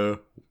 Oh.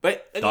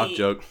 But Doc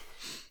joke.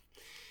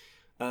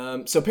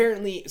 So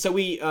apparently,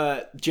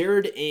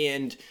 Jared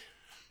and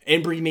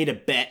Embry made a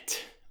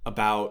bet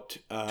about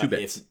two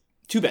bets.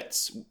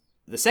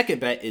 The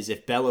second bet is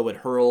if Bella would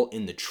hurl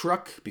in the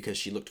truck because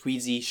she looked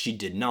queasy. She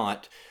did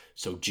not,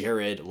 so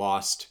Jared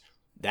lost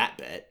that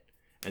bet.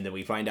 And then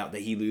we find out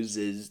that he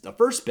loses the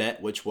first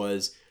bet, which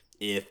was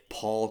if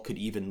Paul could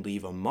even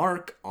leave a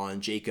mark on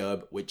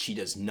Jacob, which he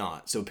does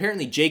not. So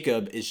apparently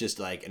Jacob is just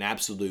like an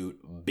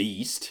absolute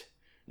beast,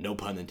 no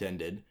pun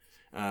intended.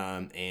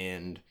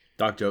 And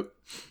Doc joke.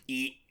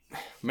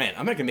 Man,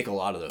 I'm not gonna make a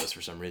lot of those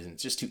for some reason.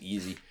 It's just too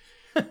easy.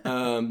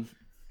 But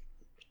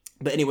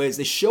anyways,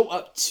 they show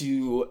up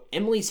to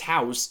Emily's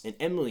house, and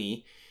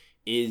Emily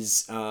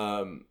is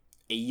a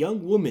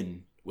young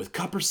woman with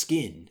copper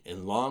skin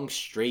and long,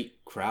 straight,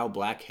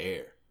 black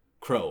hair.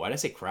 Why did I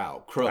say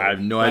crow? I have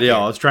no idea.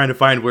 I was trying to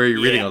find where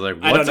you're reading. I was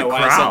like, what's a crow?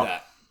 I said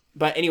that.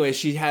 But anyway,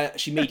 she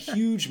made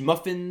huge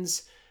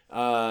muffins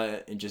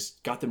and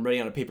just got them ready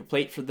on a paper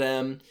plate for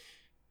them.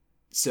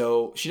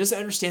 So she doesn't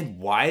understand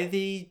why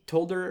they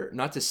told her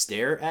not to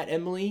stare at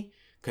Emily,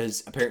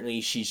 because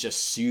apparently she's just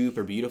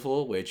super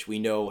beautiful, which we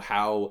know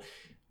how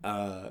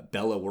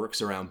Bella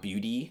works around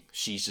beauty.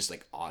 She's just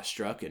like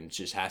awestruck and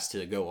just has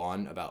to go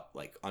on about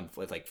like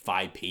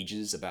 5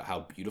 pages about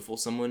how beautiful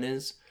someone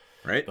is.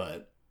 Right.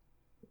 But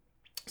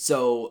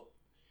so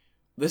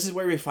this is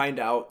where we find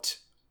out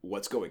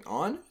what's going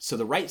on. So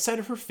the right side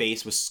of her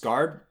face was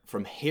scarred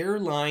from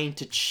hairline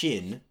to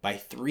chin by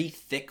 3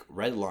 thick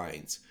red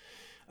lines.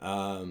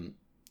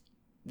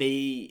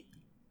 They've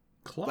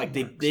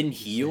been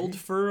healed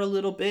for a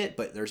little bit,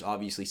 but there's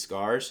obviously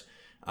scars.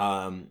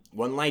 One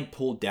line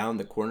pulled down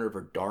the corner of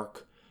her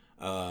dark,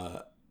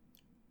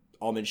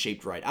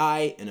 almond-shaped right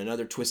eye, and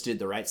another twisted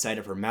the right side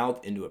of her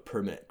mouth into a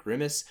permanent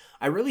grimace.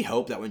 I really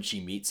hope that when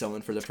she meets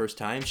someone for the first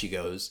time, she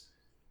goes,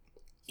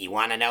 "You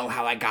want to know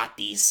how I got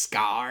these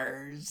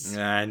scars?"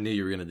 I knew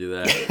you were going to do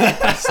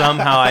that.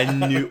 Somehow I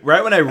knew.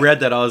 Right when I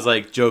read that, I was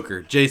like,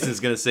 Joker. Jason's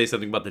going to say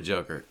something about the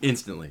Joker.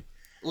 Instantly.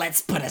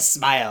 Let's put a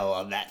smile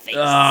on that face.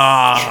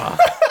 Oh,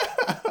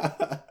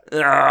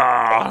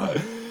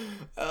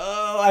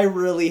 I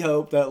really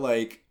hope that,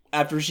 like,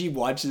 after she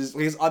watches,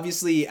 because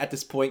obviously at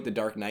this point The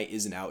Dark Knight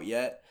isn't out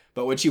yet,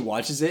 but when she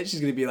watches it, she's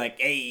going to be like,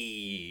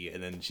 hey,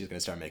 and then she's going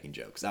to start making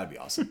jokes. That would be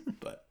awesome.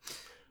 But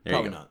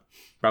Probably not.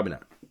 Probably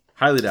not.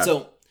 Highly doubt.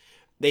 So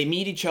they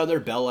meet each other,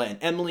 Bella and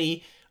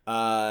Emily.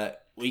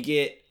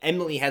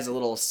 Emily has a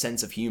little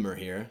sense of humor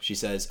here. She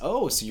says,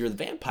 "Oh, so you're the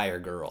vampire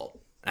girl.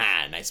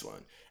 Ah, nice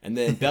one." And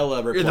then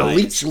Bella replies, "You're the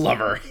leech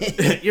lover.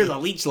 You're the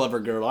leech lover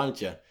girl,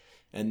 aren't you?"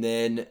 And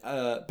then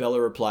Bella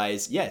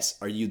replies, "Yes,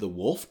 are you the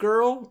wolf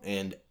girl?"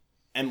 And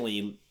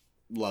Emily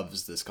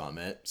loves this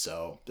comment,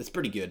 so that's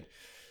pretty good.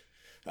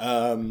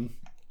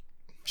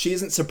 She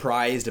isn't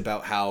surprised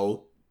about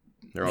how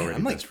they're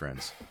already best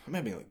friends. I'm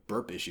having like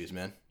burp issues,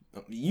 man.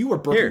 You were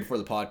burping before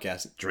the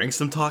podcast. Drink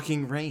some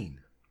Talking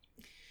Rain.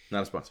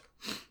 Not a sponsor.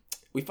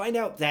 We find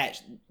out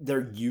that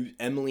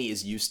Emily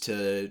is used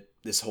to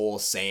this whole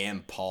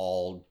Sam,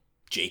 Paul,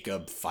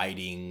 Jacob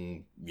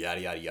fighting,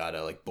 yada yada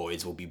yada, like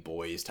boys will be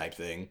boys type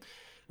thing.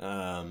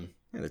 Yeah,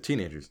 they're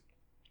teenagers.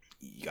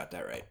 You got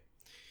that right.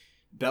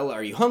 Bella,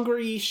 are you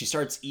hungry? She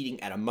starts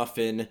eating at a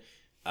muffin.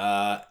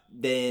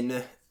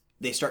 Then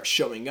they start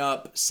showing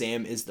up.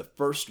 Sam is the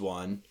first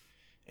one,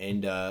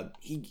 and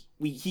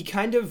he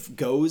kind of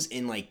goes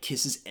and like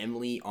kisses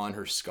Emily on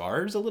her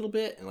scars a little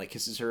bit, and like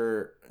kisses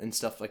her and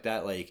stuff like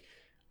that. Like,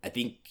 I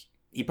think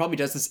he probably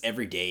does this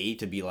every day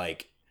to be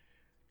like,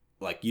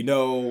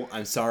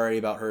 I'm sorry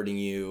about hurting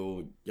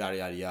you, yada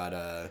yada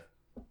yada.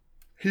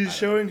 He's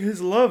showing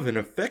his love and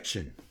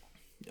affection.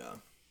 Yeah,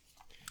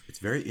 it's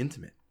very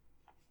intimate.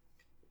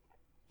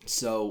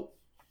 So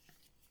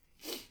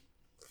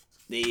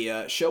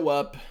they show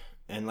up,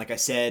 and like I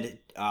said,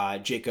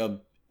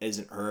 Jacob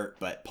isn't hurt,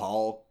 but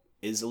Paul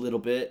is a little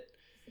bit.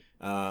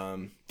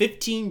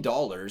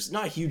 $15,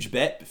 not a huge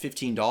bet, but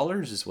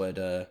 $15 is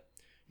what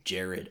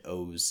Jared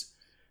owes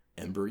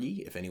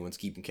Embry, if anyone's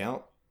keeping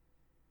count.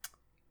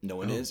 No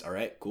one is. All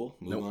right, cool.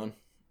 Move on.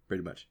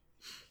 Pretty much.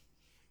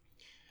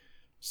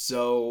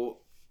 So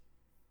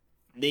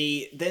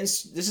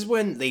this is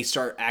when they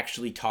start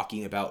actually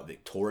talking about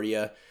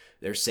Victoria.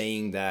 They're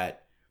saying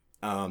that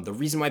the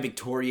reason why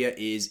Victoria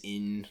is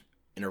in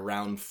and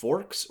around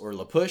Forks or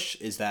La Push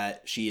is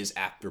that she is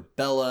after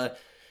Bella.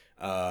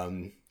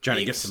 Trying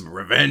to get some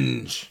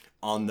revenge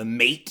on the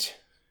mate,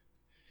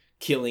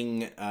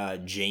 killing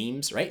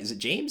James, right? Is it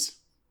James?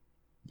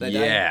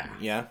 Yeah.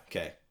 Yeah,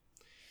 okay.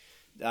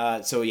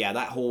 So yeah,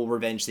 that whole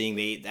revenge thing,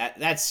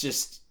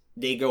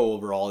 they go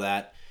over all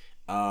that.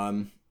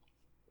 Embry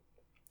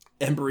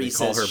says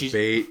call her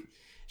bait.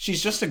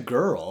 She's just a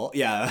girl.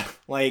 Yeah,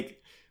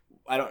 like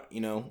I don't,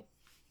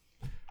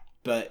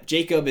 but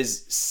Jacob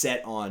is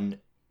set on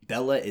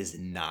Bella is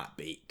not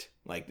bait.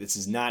 Like, this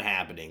is not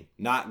happening.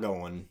 Not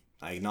going.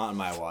 Like, not on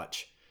my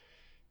watch.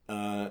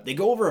 They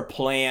go over a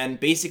plan.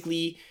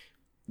 Basically,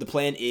 the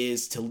plan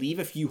is to leave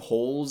a few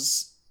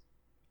holes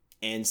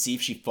and see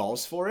if she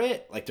falls for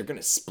it. Like, they're going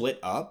to split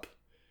up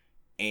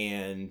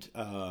and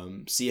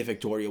see if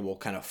Victoria will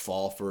kind of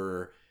fall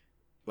for,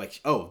 like,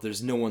 oh,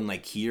 there's no one,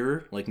 like,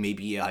 here. Like,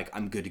 maybe, like,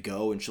 I'm good to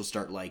go, and she'll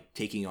start, like,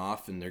 taking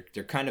off. And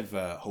they're kind of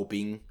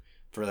hoping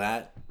for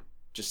that,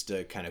 just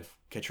to kind of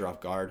catch her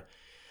off guard.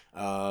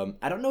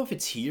 I don't know if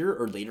it's here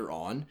or later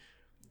on,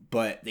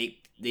 but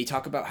they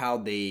talk about how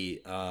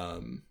they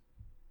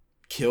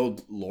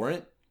killed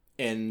Laurent,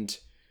 and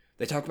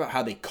they talk about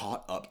how they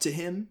caught up to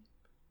him.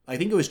 I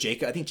think it was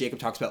Jacob. I think Jacob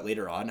talks about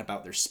later on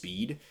about their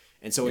speed.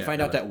 And so we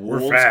find out that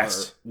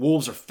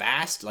wolves are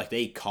fast. Like,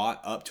 they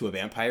caught up to a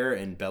vampire,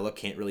 and Bella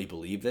can't really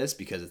believe this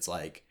because it's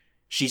like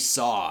she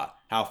saw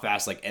how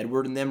fast like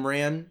Edward and them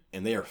ran,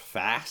 and they are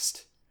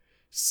fast.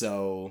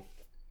 So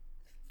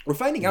we're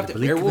finding out that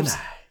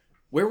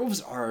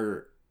werewolves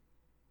are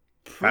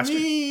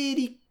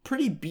pretty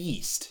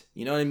beast.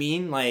 You know what I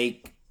mean?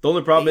 Like, the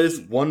only problem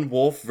is one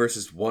wolf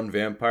versus one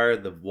vampire,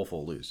 the wolf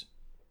will lose.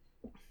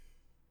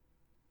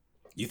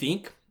 You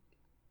think?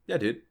 Yeah,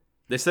 dude.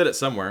 They said it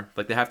somewhere.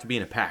 Like, they have to be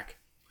in a pack.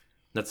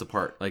 That's the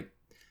part. Like,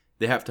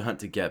 they have to hunt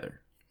together.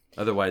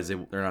 Otherwise,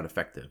 they're not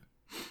effective.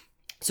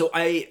 So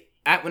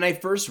when I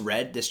first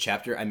read this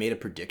chapter, I made a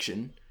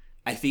prediction.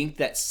 I think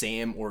that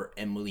Sam or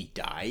Emily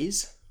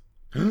dies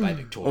by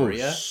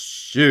Victoria. Oh,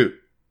 shoot.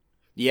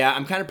 Yeah,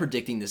 I'm kind of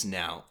predicting this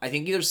now. I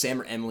think either Sam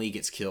or Emily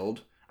gets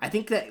killed. I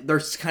think that they're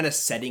kind of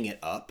setting it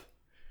up.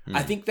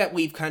 I think that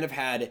we've kind of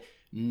had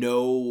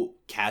no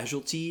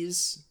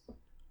casualties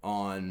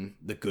on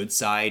the good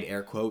side,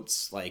 air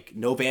quotes. Like,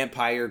 no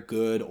vampire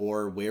good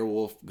or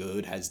werewolf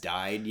good has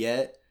died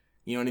yet.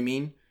 You know what I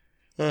mean?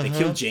 They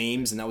killed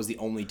James, and that was the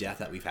only death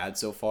that we've had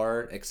so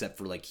far, except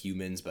for, like,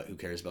 humans, but who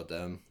cares about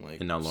them? Like,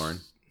 and now Lauren.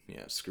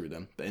 Yeah, screw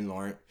them. But in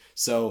Lauren.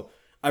 So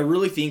I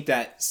really think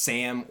that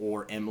Sam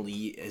or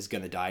Emily is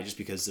going to die just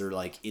because they're,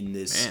 like, in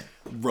this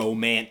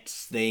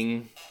romance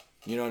thing.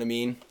 You know what I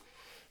mean?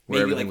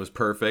 Where everything was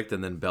perfect,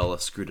 and then Bella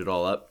screwed it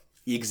all up.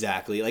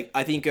 Exactly. Like,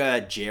 I think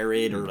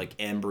Jared or, like,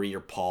 Embry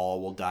or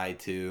Paul will die,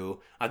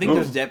 too. I think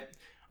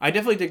I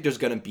definitely think there's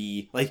going to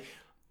be, like,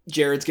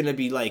 Jared's going to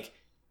be, like,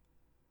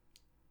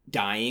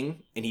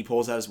 dying, and he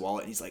pulls out his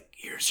wallet, and he's like,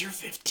 here's your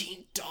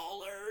 $15.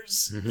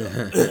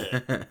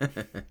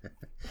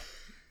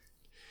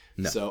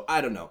 No. So, I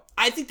don't know.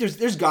 I think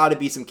there's got to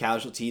be some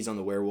casualties on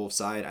the werewolf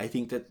side. I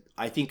think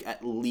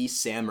at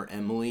least Sam or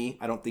Emily.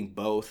 I don't think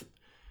both.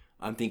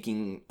 I'm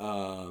thinking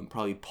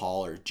probably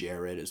Paul or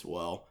Jared as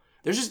well.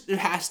 There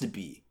has to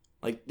be.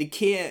 Like, they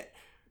can't...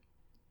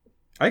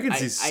 I can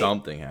see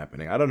something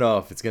happening. I don't know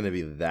if it's going to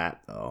be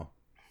that, though.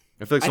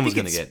 I feel like someone's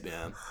going to get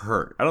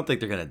hurt. I don't think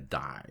they're going to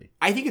die.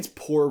 I think it's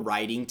poor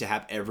writing to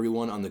have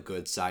everyone on the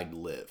good side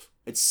live.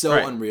 It's so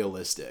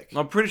unrealistic.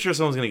 I'm pretty sure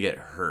someone's going to get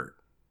hurt.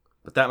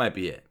 But that might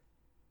be it.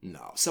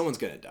 No, someone's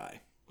going to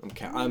die.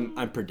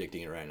 I'm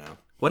predicting it right now.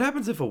 What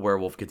happens if a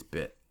werewolf gets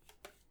bit?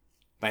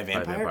 By a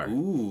vampire?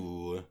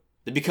 Ooh.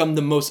 They become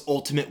the most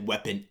ultimate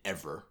weapon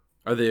ever.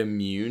 Are they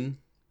immune?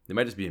 They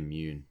might just be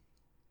immune.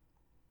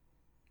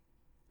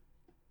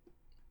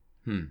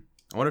 I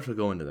wonder if it'll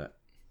go into that.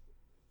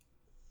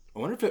 I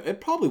wonder if it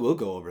probably will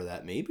go over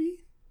that,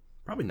 maybe?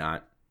 Probably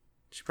not.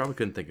 She probably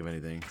couldn't think of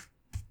anything.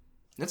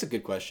 That's a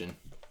good question.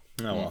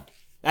 Oh, well.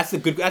 That's a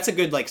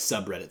good like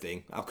subreddit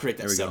thing. I'll create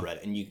that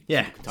subreddit and you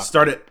can talk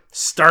start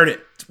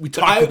it. We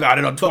talk about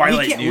it on Twilight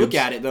News. We can't look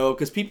at it though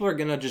because people are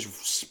gonna just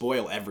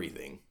spoil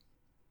everything.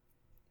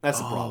 That's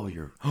the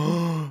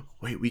problem.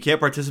 Wait, we can't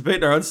participate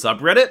in our own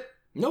subreddit?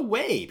 No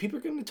way. People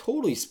are gonna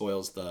totally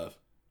spoil stuff.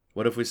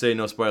 What if we say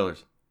no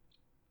spoilers?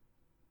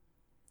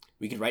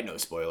 We could write no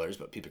spoilers,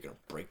 but people are gonna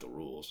break the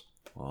rules.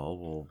 Well,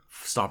 we'll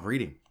stop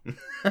reading.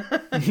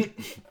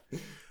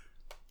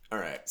 All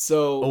right,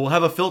 so we'll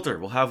have a filter.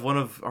 We'll have one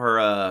of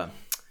our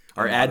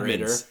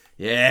admins.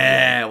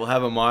 Yeah, we'll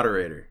have a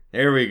moderator.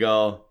 There we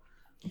go.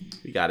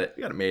 We got it.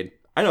 We got it made.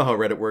 I know how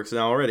Reddit works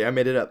now already. I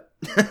made it up.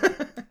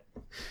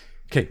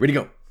 Okay, ready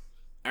to go.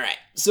 All right,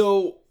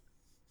 so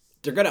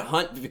they're gonna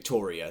hunt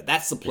Victoria.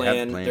 That's the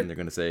plan. They're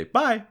gonna say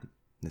bye.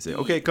 They say,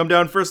 okay, come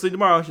down first thing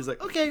tomorrow. She's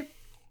like, okay.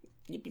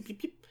 Yep, yep,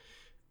 yep, yep.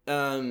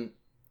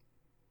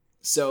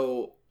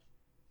 So,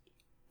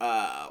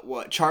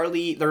 what?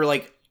 Charlie? They're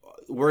like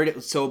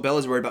worried. So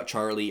Bella's worried about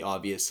Charlie.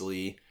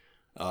 Obviously,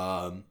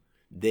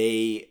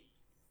 they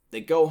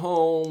go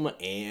home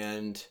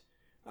and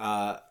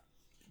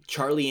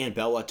Charlie and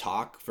Bella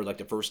talk for like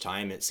the first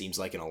time. It seems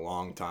like in a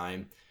long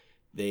time.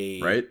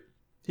 Right?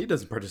 He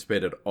doesn't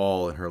participate at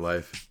all in her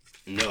life.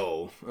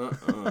 No.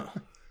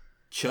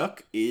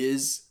 Chuck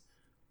is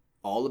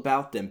all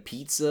about them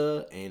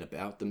pizza and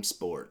about them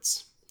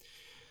sports.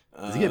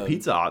 Does he get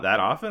pizza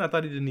that often? I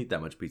thought he didn't eat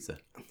that much pizza.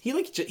 He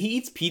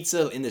eats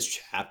pizza in this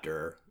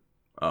chapter.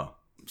 Oh.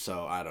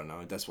 So I don't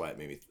know. That's why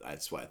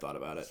that's why I thought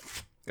about it.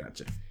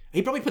 Gotcha.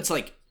 He probably puts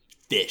like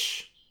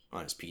fish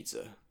on his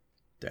pizza.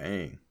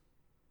 Dang.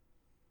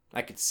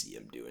 I could see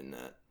him doing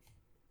that.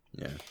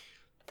 Yeah.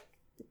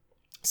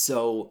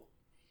 So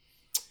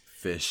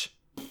fish.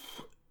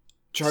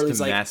 Charlie's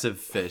just a like massive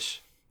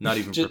fish. Not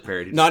even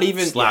prepared. He not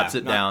even slaps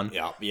it down.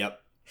 Yep.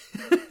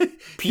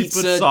 Pizza he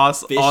puts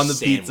sauce on the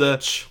pizza.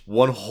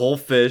 One whole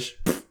fish.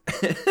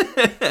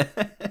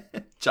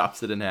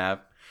 Chops it in half.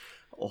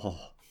 Oh,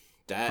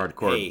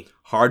 hardcore.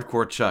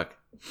 Hardcore Chuck.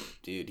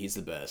 Dude, he's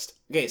the best.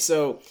 Okay,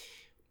 so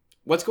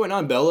what's going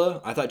on,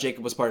 Bella? I thought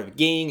Jacob was part of a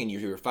gang and you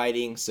two were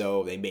fighting,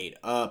 so they made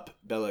up.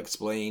 Bella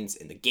explains.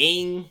 In the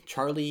gang,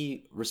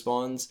 Charlie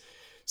responds.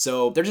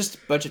 So they're just a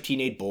bunch of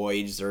teenage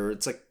boys, or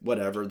it's like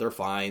whatever, they're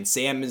fine.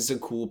 Sam is a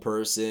cool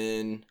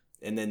person,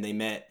 and then they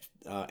met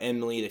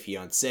Emily, the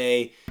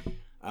fiance.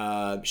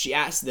 She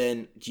asked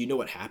then, do you know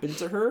what happened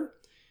to her?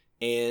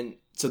 And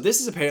so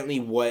this is apparently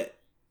what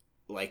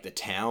like the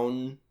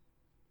town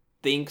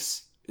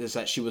thinks, is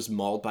that she was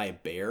mauled by a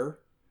bear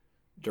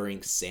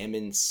during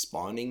salmon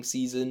spawning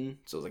season.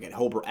 So it was like a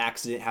horrible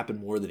accident, happened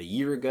more than a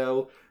year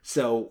ago.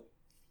 So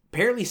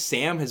apparently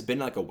Sam has been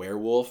like a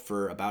werewolf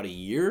for about a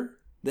year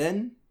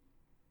then,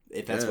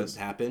 if that's what's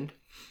happened.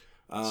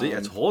 See, I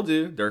told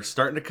you, they're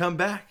starting to come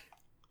back.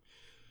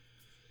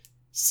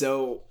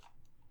 So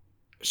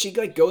she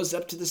like goes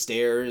up to the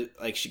stairs,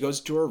 like she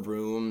goes to her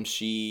room.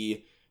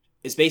 She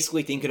is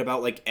basically thinking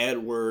about like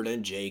Edward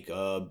and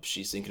Jacob.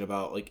 She's thinking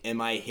about like,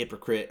 am I a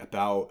hypocrite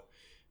about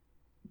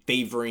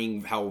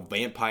favoring how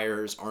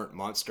vampires aren't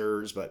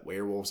monsters but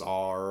werewolves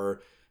are?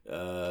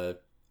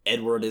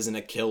 Edward isn't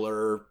a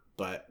killer,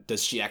 but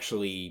does she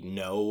actually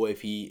know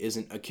if he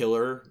isn't a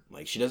killer?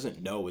 Like, she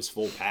doesn't know his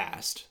full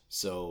past,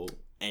 so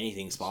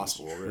anything's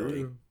possible,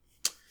 really.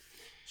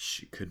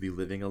 She could be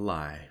living a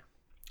lie.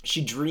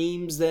 She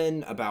dreams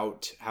then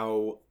about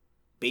how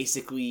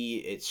basically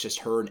it's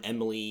just her and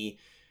Emily,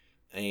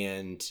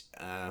 and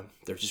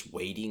they're just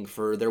waiting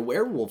for their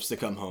werewolves to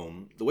come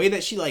home. The way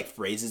that she like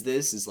phrases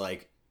this is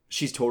like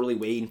she's totally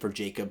waiting for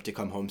Jacob to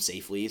come home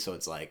safely, so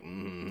it's like we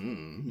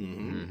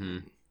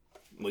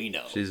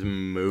know. She's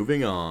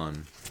moving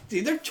on.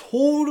 Dude, they're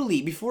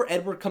totally, before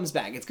Edward comes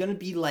back, it's gonna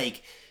be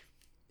like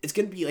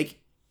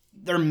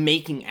they're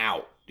making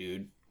out,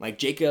 dude. Like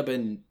Jacob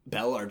and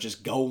Bella are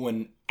just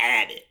going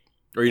at it.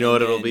 Or you know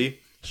what it'll be?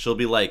 She'll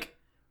be like,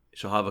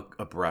 she'll have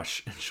a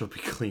brush and she'll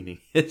be cleaning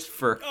his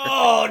fur.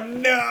 Oh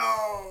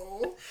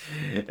no!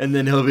 And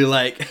then he'll be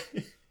like,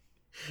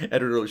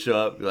 Edward will show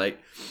up and be like,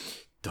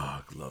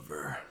 dog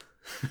lover.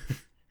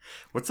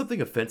 What's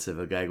something offensive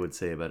a guy would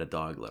say about a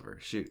dog lover?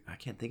 Shoot, I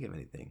can't think of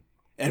anything.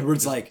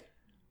 Edward's like,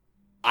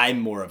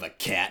 I'm more of a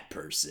cat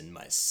person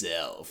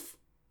myself.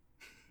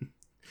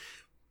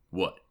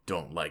 What?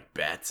 don't like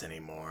bats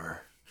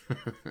anymore.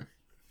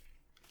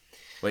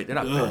 Wait, they're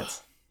not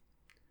bats.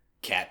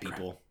 Cat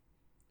people.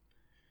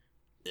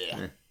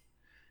 Yeah.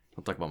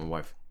 Don't talk about my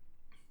wife.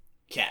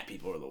 Cat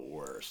people are the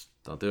worst.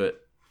 Don't do it.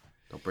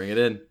 Don't bring it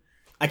in.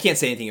 I can't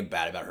say anything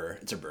bad about her.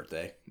 It's her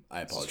birthday.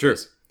 I apologize. It's true.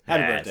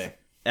 Happy birthday.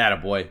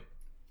 Attaboy.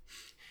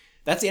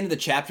 That's the end of the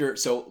chapter,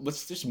 so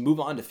let's just move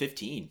on to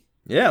 15.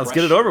 Yeah, let's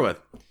get it over with.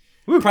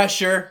 Woo.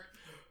 Pressure.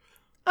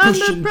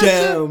 Pushing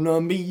down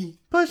on me.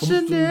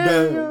 Pushing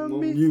down on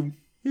me.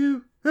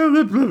 You.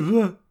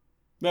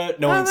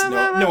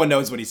 No one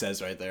knows what he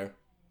says right there.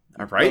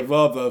 All right. I don't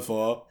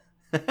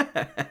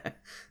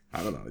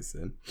know what he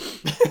said.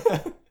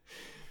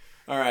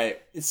 All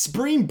right. It's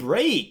spring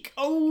break.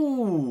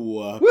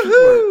 Oh.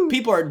 Woohoo!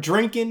 People are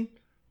drinking.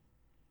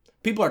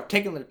 People are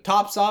taking their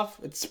tops off.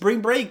 It's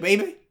spring break,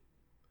 baby.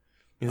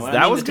 Is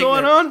that what's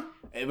going on?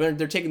 When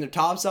they're taking their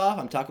tops off,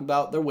 I'm talking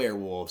about their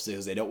werewolves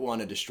because they don't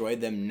want to destroy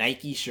them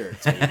Nike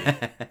shirts, baby.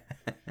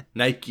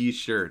 Nike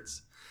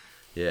shirts.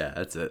 Yeah,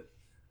 that's it.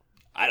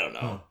 I don't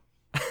know.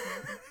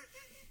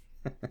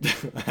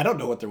 I don't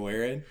know what they're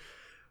wearing.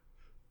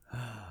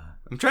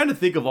 I'm trying to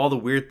think of all the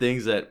weird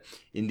things that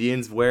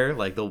Indians wear.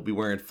 Like, they'll be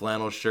wearing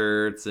flannel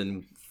shirts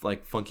and,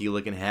 like,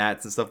 funky-looking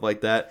hats and stuff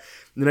like that.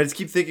 And then I just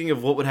keep thinking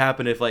of what would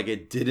happen if, like,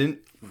 it didn't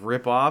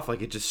rip off.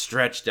 Like, it just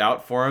stretched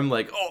out for him.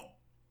 Like,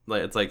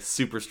 like it's, like,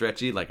 super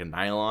stretchy, like a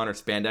nylon or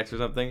spandex or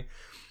something.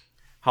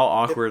 How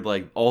awkward,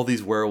 like, all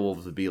these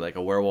werewolves would be. Like,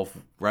 a werewolf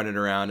running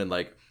around in,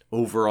 like,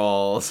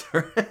 overalls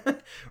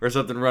or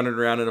something, running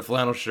around in a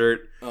flannel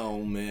shirt.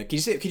 Oh, man.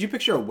 Could you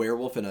picture a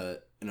werewolf in an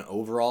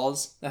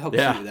overalls? How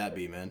cute would that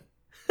be, man?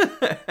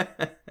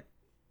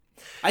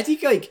 I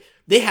think like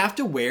they have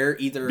to wear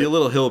either be a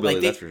little hillbilly,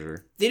 like that's for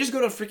sure. They just go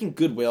to freaking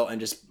Goodwill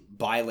and just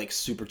buy like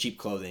super cheap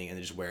clothing and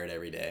they just wear it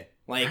every day.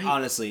 Like right.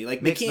 Honestly,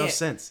 like makes they can't. No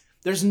sense.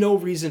 There's no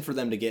reason for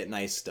them to get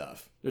nice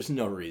stuff. There's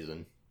no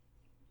reason,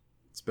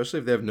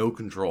 especially if they have no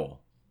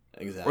control.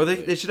 Exactly. Or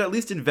they should at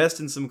least invest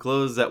in some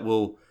clothes that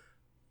will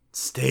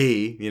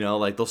stay. You know,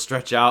 like they'll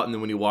stretch out and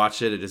then when you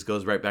watch it, it just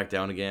goes right back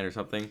down again or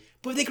something.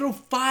 But they grow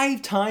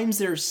 5 times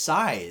their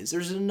size.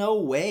 There's no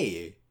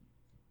way.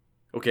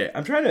 Okay,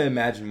 I'm trying to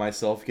imagine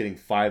myself getting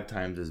 5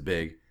 times as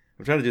big.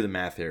 I'm trying to do the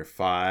math here.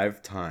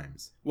 5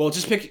 times. Well,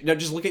 just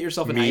look at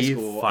yourself in high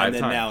school, 5 and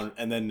then times.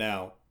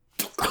 now.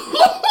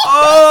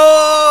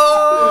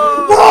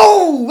 Oh!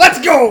 Whoa! Let's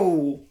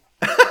go!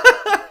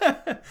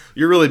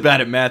 You're really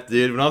bad at math,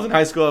 dude. When I was in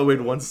high school, I weighed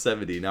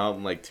 170. Now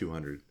I'm like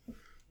 200.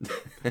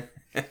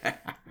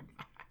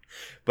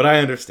 But I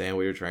understand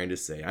what you're trying to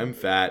say. I'm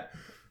fat.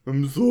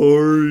 I'm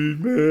sorry,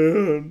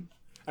 man.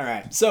 All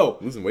right, so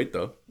losing weight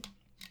though.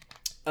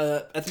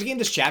 At the beginning of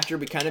this chapter,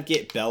 we kind of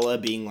get Bella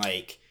being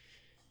like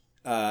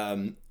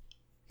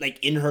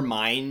in her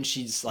mind,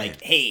 she's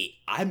like, "Hey,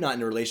 I'm not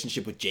in a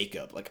relationship with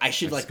Jacob. Like, I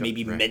should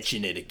maybe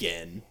mention it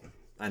again."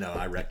 I know,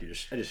 I wrecked you.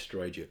 I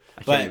destroyed you.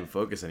 I can't even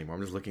focus anymore.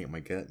 I'm just looking at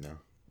my gut now.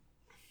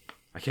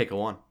 I can't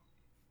go on.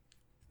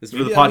 This is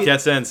where the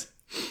podcast ends.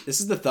 This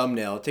is the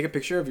thumbnail. Take a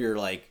picture of your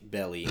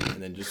belly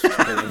and then just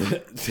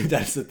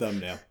that's the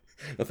thumbnail.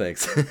 No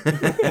thanks.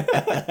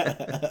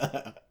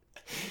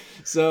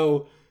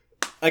 So,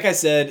 like I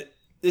said,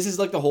 this is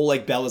like the whole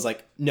Bella's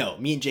like, no,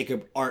 me and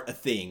Jacob aren't a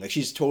thing. Like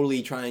she's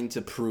totally trying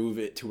to prove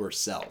it to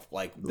herself,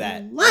 like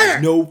that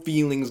there's no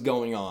feelings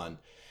going on.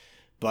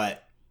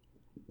 But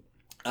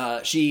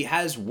she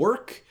has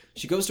work.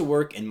 She goes to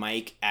work, and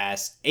Mike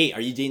asks, "Hey, are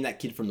you dating that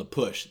kid from the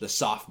Push, the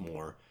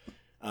sophomore?"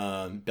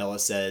 Bella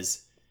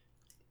says,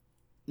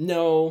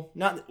 "No,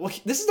 not." Well,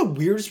 this is the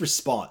weirdest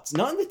response.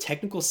 Not in the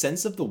technical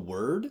sense of the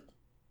word.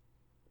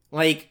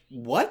 Like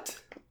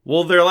what?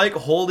 Well, they're like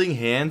holding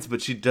hands,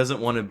 but she doesn't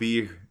want to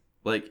be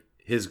like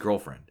his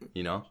girlfriend,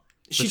 you know?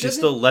 She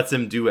still lets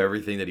him do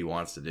everything that he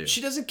wants to do. She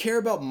doesn't care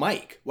about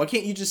Mike. Why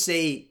can't you just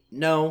say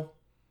no?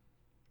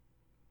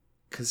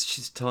 Because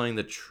she's telling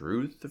the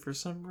truth for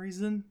some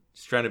reason.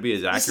 She's trying to be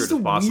as accurate as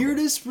possible. This is the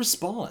weirdest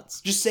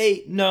response. Just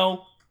say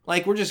no.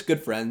 Like, we're just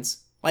good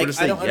friends. Like,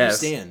 I don't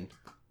understand.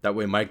 That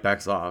way Mike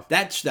backs off.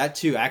 That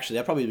too, actually.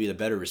 That'd probably be the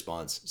better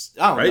response.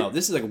 I don't know.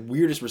 This is like a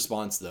weirdest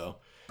response, though.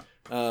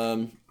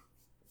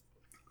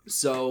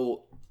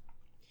 So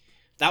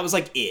that was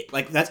like it.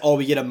 Like that's all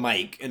we get of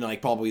Mike in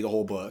like probably the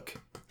whole book.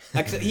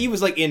 Like, he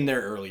was like in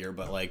there earlier,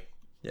 but like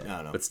I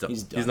don't know. But still,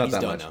 he's done. He's not he's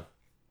that done much. Now.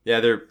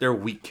 Yeah, they're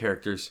weak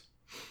characters.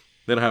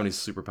 They don't have any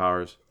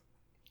superpowers.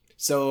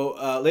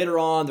 So later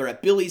on, they're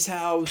at Billy's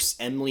house.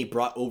 Emily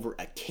brought over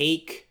a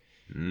cake.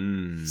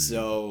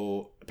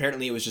 So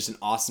apparently it was just an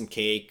awesome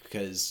cake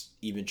because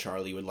even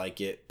Charlie would like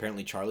it.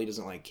 Apparently Charlie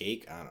doesn't like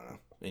cake. I don't know.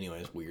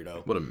 Anyways,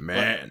 weirdo. What a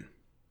man.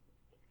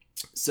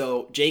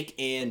 So Jake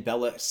and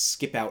Bella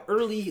skip out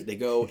early. They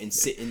go and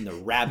sit in the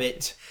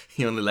rabbit.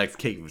 He only likes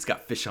cake if it's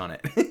got fish on it.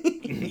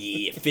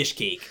 Yeah, fish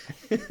cake.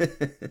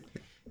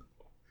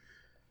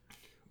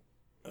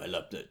 I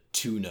love the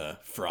tuna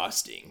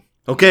frosting.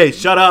 Okay,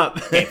 shut up.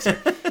 Makes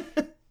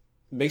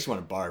you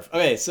want to barf.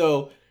 Okay,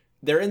 so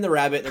they're in the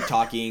rabbit. They're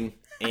talking.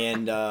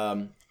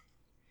 And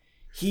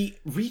he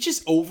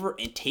reaches over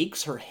and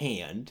takes her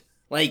hand.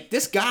 Like,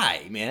 this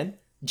guy, man.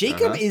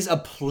 Jacob is a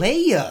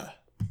player.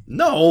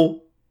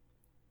 No.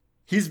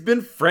 He's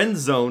been friend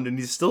zoned and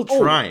he's still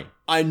trying.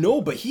 I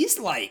know, but he's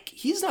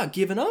not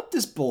giving up,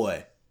 this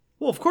boy.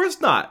 Well, of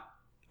course not.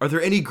 Are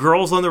there any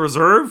girls on the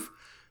reserve?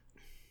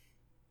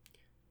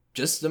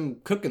 Just some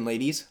cooking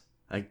ladies.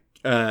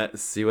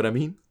 See what I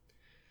mean?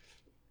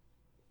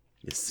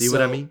 You see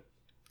what I mean?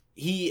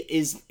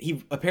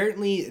 He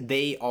apparently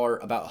they are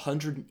about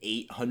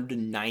 108,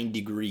 109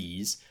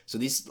 degrees. So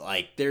these,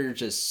 like, they're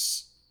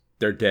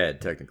dead,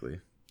 technically.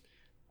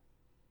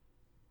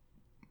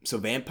 So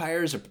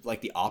vampires are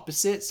like the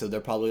opposite. So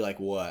they're probably like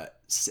what,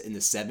 in the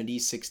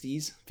 70s,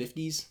 60s,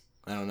 50s?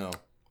 I don't know.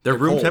 They're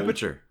room cold.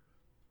 temperature.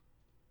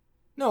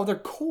 No, they're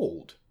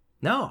cold.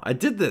 No, I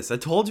did this. I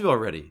told you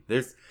already.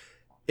 There's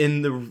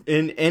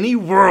in any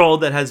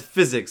world that has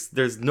physics,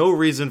 there's no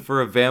reason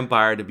for a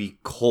vampire to be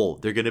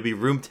cold. They're going to be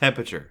room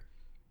temperature.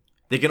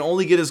 They can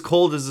only get as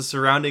cold as the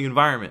surrounding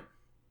environment.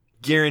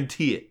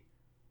 Guarantee it.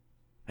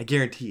 I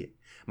guarantee it.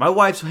 My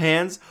wife's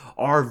hands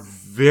are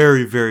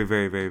very, very,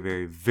 very, very,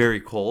 very, very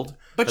cold.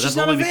 But she's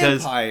not a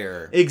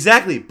vampire.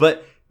 Exactly.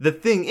 But the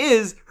thing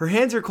is, her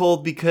hands are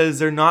cold because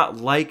they're not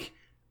like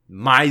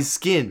my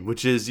skin,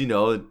 which is,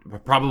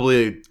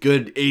 probably a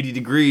good 80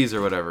 degrees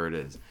or whatever it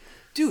is.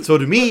 Dude. So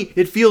to me,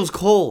 it feels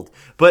cold.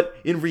 But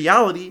in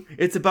reality,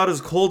 it's about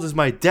as cold as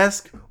my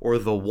desk or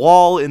the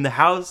wall in the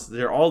house.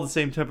 They're all the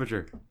same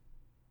temperature.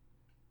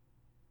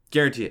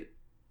 Guarantee it.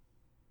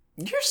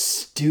 You're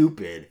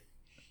stupid.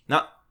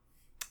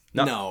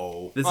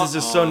 No. This is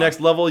just so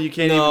next level, you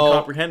can't even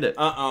comprehend it.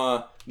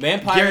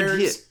 Vampires.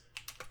 Guarantee it.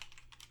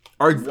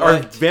 Are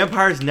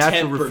vampires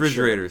natural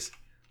refrigerators?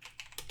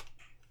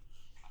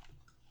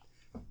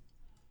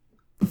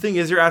 The thing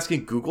is, you're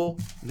asking Google.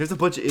 There's a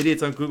bunch of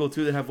idiots on Google,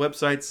 too, that have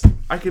websites.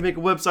 I could make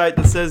a website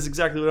that says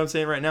exactly what I'm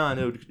saying right now, and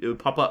it would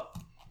pop up.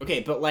 Okay,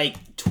 but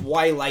like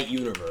Twilight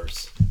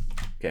Universe.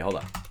 Okay, hold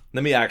on.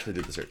 Let me actually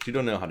do the search. You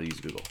don't know how to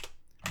use Google.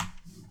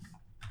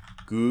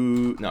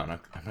 I'm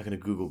not going to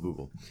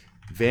Google.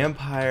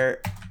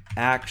 Vampire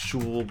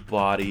actual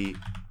body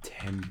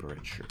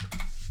temperature.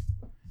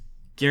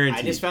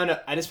 Guaranteed. I just found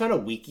a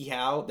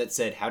WikiHow that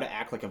said how to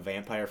act like a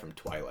vampire from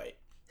Twilight.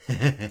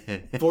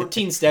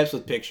 14 steps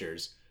with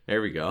pictures.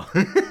 There we go.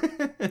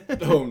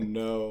 Oh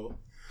no.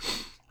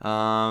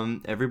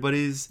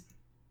 Everybody's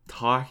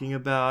talking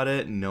about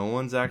it. No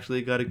one's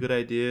actually got a good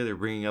idea. They're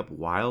bringing up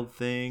Wild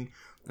Thing.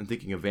 I'm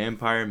thinking a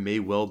vampire may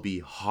well be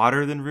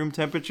hotter than room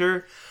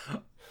temperature.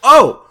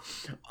 Oh,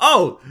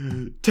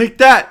 take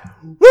that.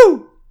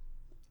 Woo!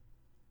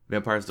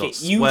 Vampires don't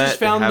sweat. You just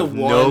found have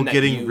the one no that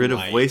getting you rid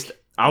like. of waste.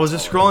 I was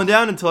just scrolling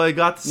down until I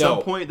got to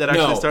some point that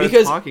actually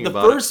started talking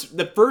about it.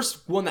 The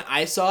first one that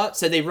I saw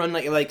said they run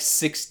like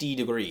 60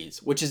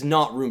 degrees, which is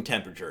not room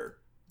temperature.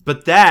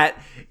 But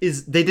that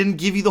is, they didn't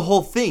give you the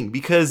whole thing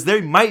because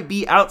they might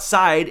be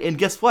outside, and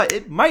guess what?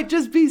 It might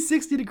just be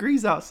 60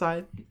 degrees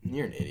outside.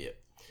 You're an idiot.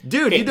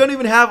 Dude, you don't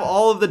even have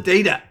all of the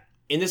data.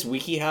 In this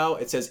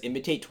WikiHow, it says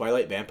imitate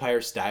Twilight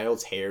vampire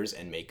styles, hairs,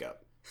 and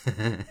makeup.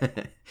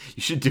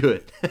 You should do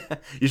it.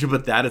 You should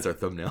put that as our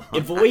thumbnail.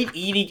 Avoid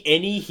eating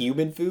any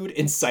human food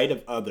in sight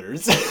of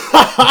others.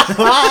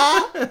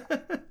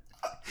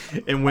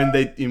 And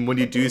when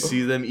you do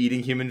see them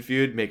eating human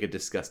food, make a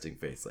disgusting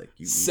face, like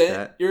you eat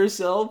that.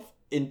 Yourself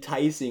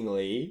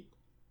enticingly.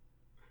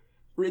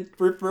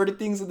 Refer to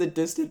things in the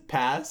distant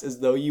past as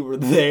though you were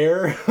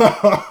there.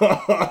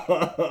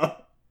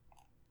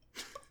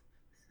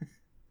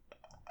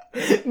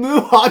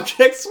 Move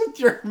objects with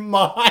your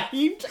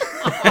mind.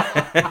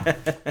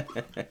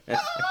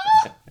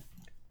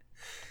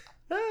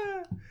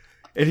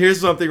 And here's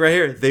something right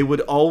here. They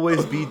would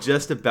always be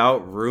just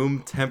about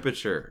room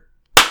temperature.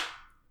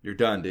 You're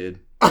done, dude.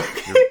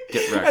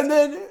 Get wrecked. and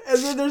then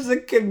there's a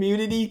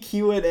community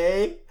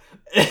Q&A.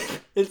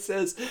 It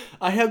says,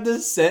 I have the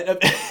scent of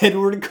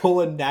Edward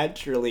Cullen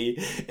naturally,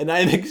 and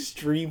I'm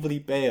extremely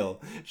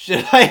pale.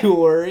 Should I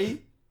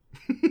worry?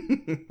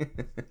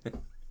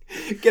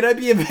 Can I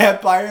be a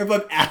vampire if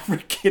I'm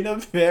African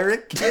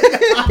American?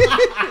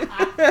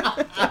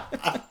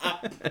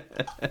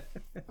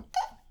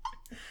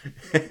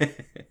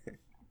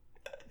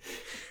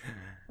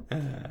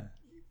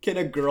 Can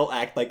a girl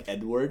act like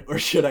Edward, or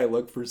should I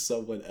look for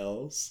someone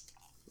else?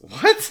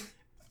 What?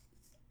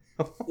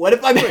 What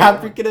if I'm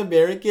African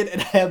American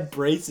and I have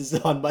braces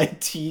on my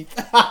teeth?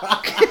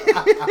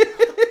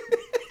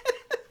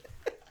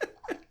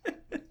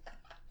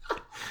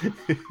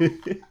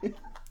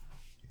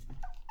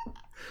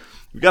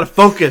 We gotta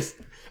focus.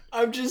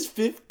 I'm just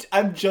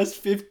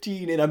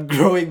 15 and I'm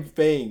growing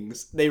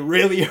fangs. They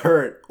really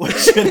hurt. What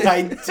should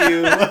I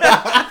do?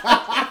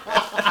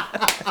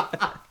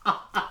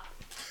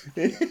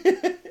 They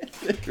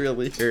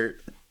really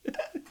hurt.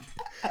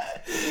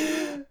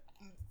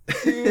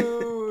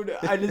 Dude,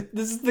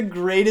 this is the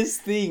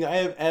greatest thing I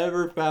have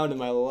ever found in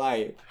my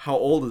life. How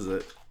old is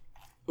it?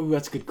 Ooh,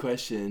 that's a good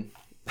question.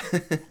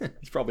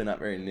 It's probably not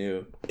very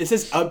new. It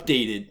says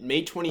updated,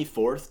 May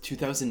 24th,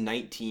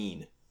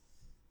 2019.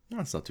 No,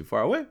 it's not too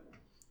far away.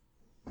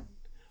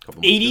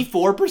 couple months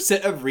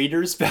 84% of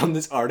readers found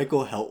this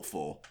article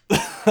helpful.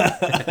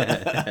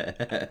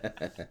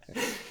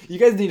 You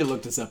guys need to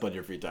look this up on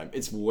your free time.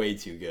 It's way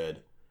too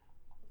good.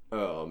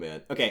 Oh,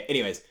 man. Okay,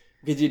 anyways,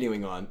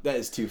 continuing on. That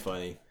is too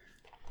funny.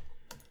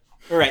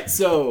 All right,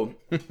 so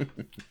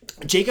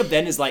Jacob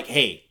then is like,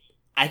 hey,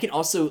 I can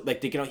also,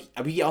 like, we can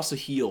also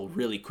heal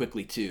really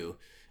quickly, too.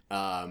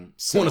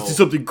 So, want to see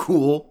something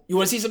cool? You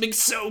want to see something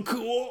so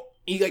cool?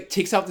 He, like,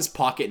 takes out this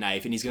pocket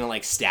knife, and he's going to,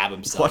 like, stab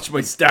himself. Watch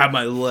me stab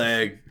my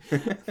leg.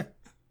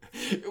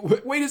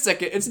 Wait a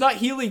second. It's not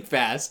healing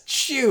fast.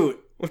 Shoot.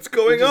 What's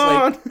going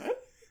on?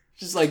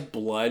 Just, like,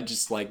 blood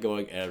just, like,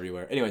 going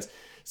everywhere. Anyways,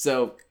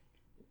 so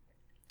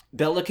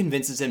Bella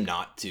convinces him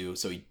not to,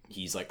 so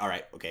he's like, all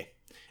right, okay.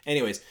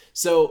 Anyways,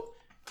 so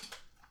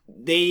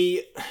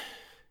they're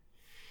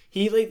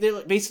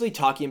basically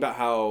talking about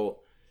how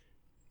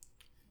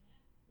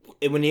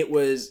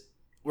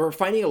we're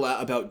finding a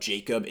lot about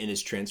Jacob and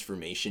his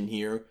transformation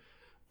here.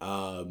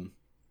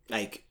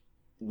 Like,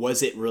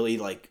 was it really,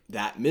 like,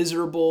 that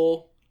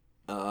miserable?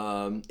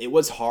 It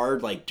was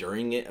hard, like,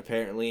 during it,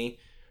 apparently.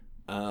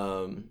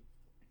 The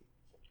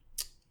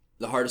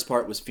hardest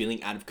part was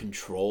feeling out of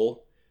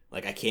control.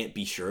 Like, I can't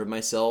be sure of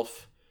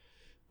myself.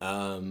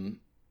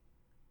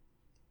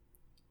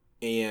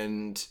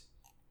 And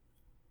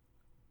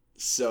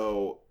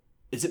so,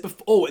 is it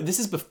before? Oh, this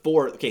is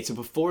before. Okay, so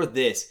before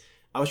this,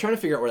 I was trying to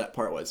figure out where that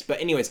part was.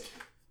 But anyways,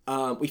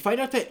 we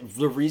find out that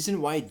the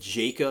reason why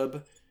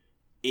Jacob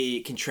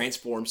can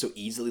transform so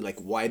easily, like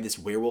why this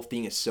werewolf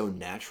thing is so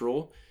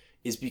natural,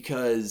 is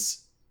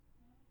because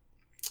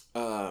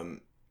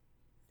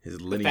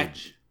his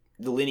lineage.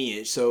 The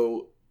lineage.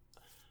 So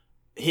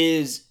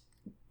his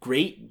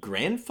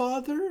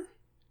great-grandfather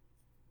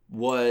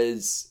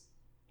was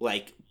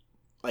like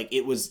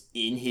it was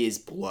in his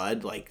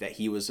blood, like that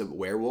he was a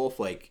werewolf,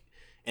 like,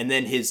 and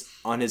then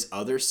on his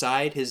other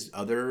side, his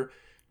other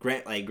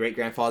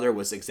great-grandfather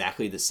was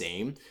exactly the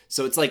same.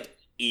 So it's like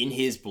in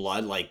his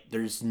blood, like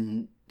there's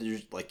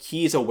like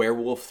he's a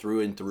werewolf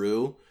through and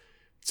through.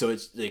 So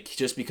it's like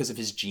just because of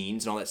his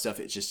genes and all that stuff,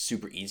 it's just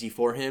super easy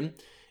for him.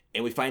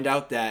 And we find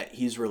out that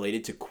he's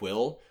related to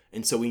Quill,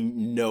 and so we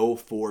know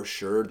for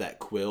sure that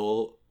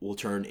Quill will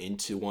turn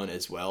into one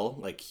as well.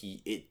 Like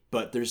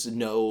but there's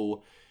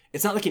no,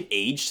 it's not like an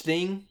age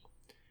thing.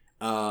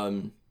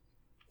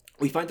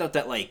 We find out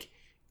that like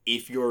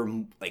if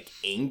you're like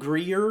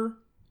angrier,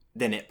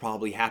 then it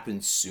probably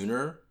happens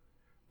sooner.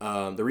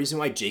 The reason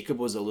why Jacob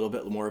was a little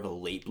bit more of a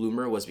late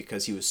bloomer was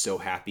because he was so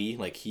happy.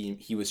 Like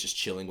he was just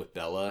chilling with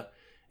Bella,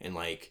 and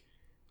like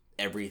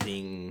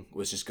everything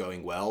was just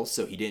going well,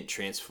 so he didn't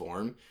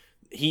transform.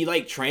 He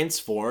like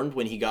transformed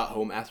when he got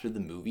home after the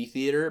movie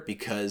theater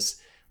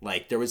because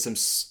like there was some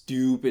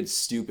stupid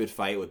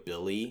fight with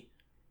Billy.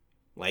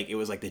 Like it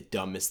was like the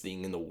dumbest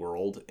thing in the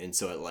world, and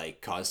so it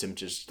like caused him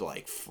just to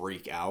like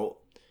freak out.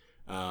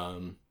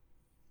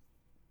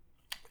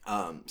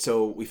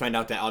 So we find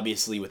out that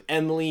obviously with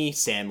Emily,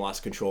 Sam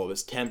lost control of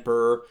his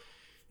temper,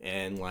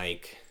 and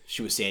like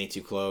she was standing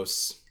too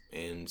close,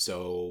 and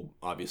so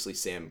obviously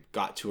Sam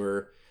got to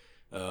her,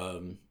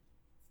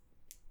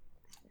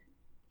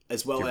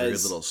 as well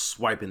as a little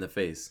swipe in the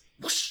face.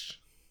 Whoosh.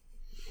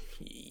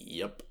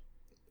 Yep.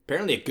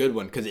 Apparently a good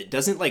one, because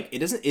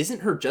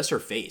isn't her just her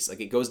face,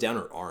 like it goes down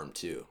her arm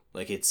too.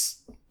 Like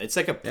it's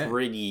like a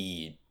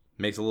pretty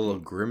makes a little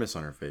grimace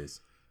on her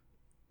face.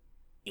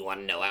 You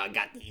want to know how I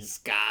got these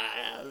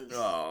scars?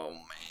 Oh,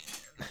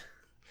 man.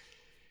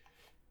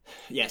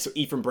 Yeah, so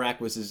Ephraim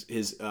Brack was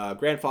his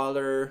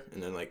grandfather,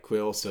 and then, like,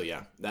 Quill. So,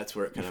 yeah, that's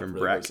where it kind of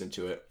really goes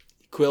into it.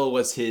 Quill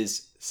was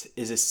his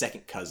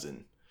second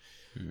cousin.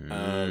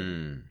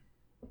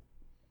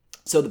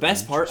 So the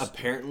best part,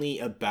 apparently,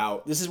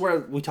 about... This is where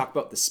we talk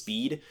about the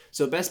speed.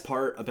 So the best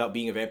part about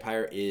being a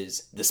vampire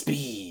is the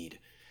speed.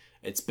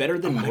 It's better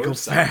than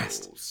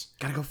motorcycles.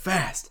 Gotta go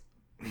fast.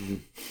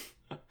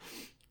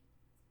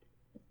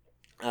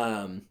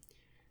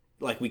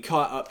 Like we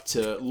caught up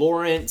to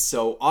Lawrence,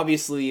 so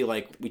obviously,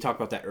 like we talked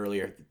about that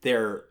earlier,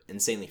 they're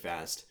insanely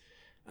fast.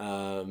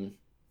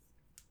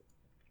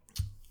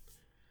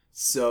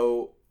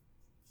 So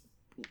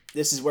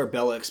this is where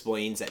Bella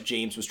explains that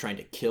James was trying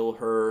to kill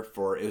her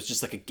it was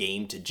just like a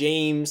game to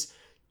James.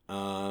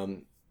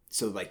 So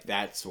like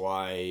that's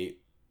why,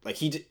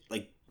 like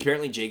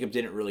apparently Jacob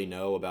didn't really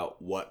know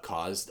about what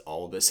caused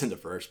all of this in the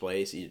first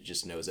place. He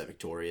just knows that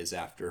Victoria's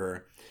after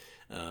her.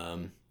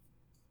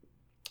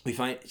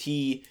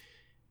 He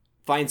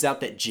finds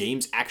out that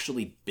James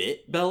actually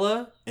bit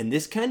Bella, and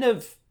this kind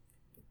of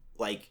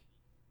like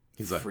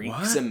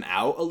freaks him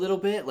out a little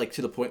bit, like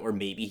to the point where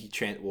maybe he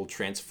will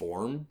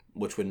transform,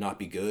 which would not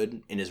be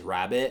good in his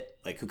rabbit.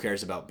 Like, who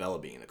cares about Bella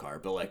being in the car?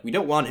 But like, we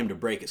don't want him to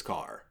break his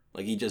car.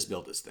 Like, he just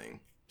built this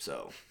thing,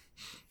 so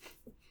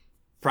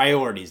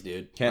priorities,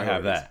 dude. Can't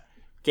have that.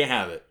 Can't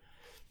have it.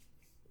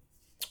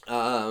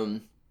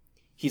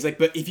 He's like,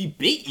 but if he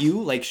bit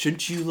you, like,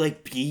 shouldn't you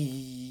like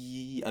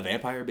be a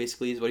vampire?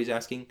 Basically, is what he's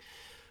asking.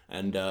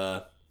 And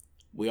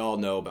we all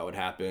know about what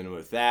happened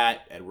with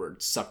that.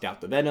 Edward sucked out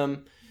the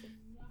venom.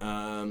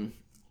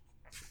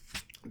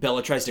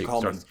 Bella tries to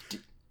calm him.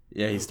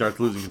 Yeah, he starts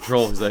losing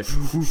control. He's like,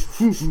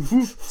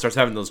 starts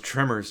having those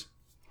tremors.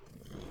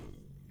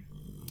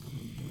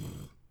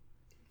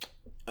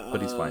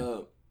 But he's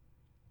fine.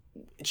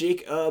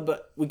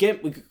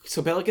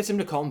 So Bella gets him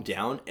to calm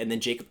down, and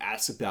then Jacob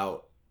asks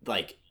about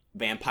like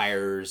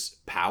vampires'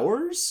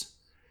 powers.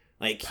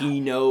 Like he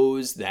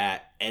knows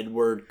that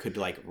Edward could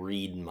like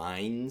read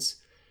minds.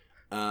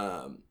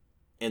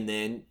 And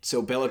then,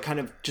 so Bella kind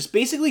of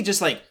basically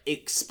like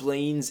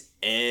explains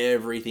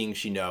everything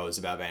she knows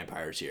about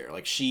vampires here.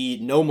 Like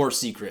no more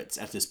secrets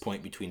at this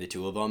point between the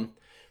two of them.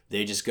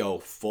 They just go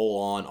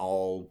full on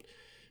all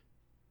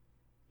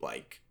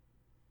like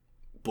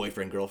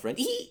boyfriend, girlfriend.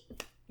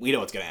 We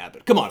know what's going to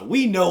happen. Come on.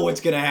 We know what's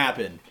going to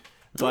happen.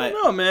 But I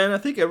don't know, man. I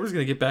think Edward's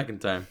going to get back in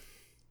time.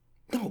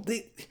 No,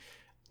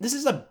 this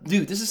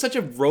is such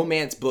a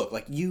romance book.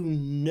 Like, you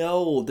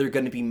know they're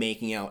going to be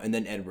making out and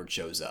then Edward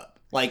shows up.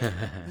 Like,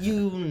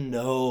 you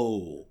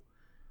know.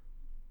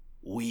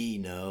 We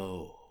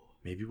know.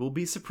 Maybe we'll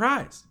be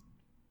surprised.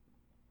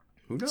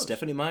 Who knows?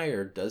 Stephenie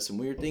Meyer does some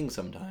weird things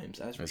sometimes.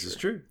 This is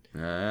true.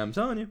 I'm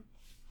telling you.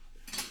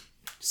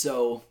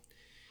 So,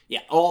 yeah,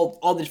 all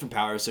the different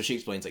powers. So she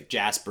explains, like,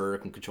 Jasper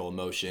can control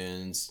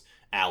emotions.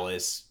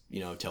 Alice,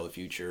 tell the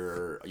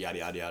future. Yada,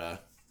 yada,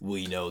 yada.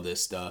 We know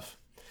this stuff.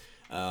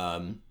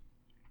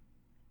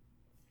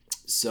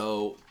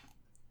 So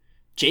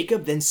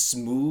Jacob then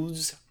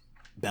smooths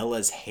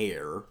Bella's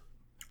hair.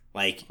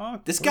 Like,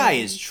 this guy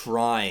is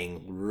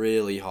trying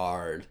really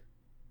hard.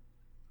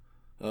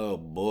 Oh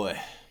boy.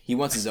 He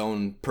wants his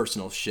own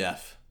personal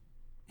chef.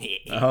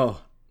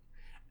 Oh.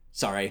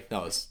 Sorry,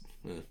 that was...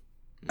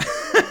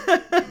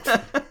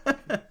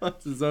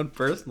 Wants his own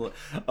personal...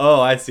 Oh,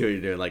 I see what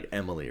you're doing, like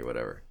Emily or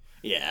whatever.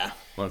 Yeah.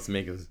 Wants to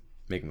make him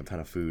a ton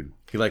of food.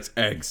 He likes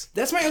eggs.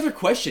 That's my other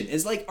question.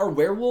 Is, like, are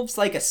werewolves,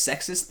 like, a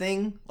sexist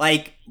thing?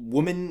 Like,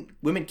 women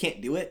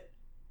can't do it?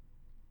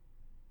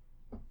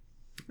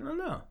 I don't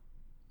know.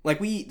 Like,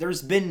 we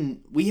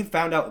have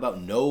found out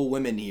about no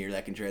women here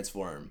that can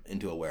transform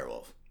into a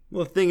werewolf.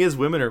 Well, the thing is,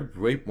 women are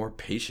way more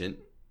patient.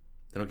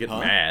 They don't get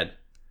mad.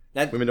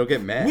 Women don't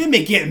get mad.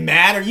 Women get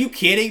mad? Are you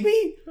kidding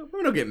me?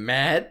 Women don't get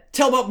mad.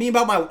 Tell me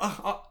about my...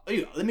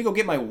 let me go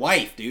get my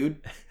wife,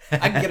 dude.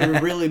 I can get her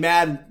really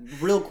mad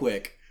real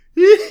quick.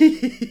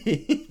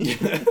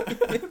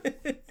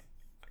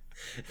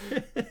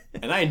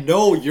 And I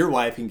know your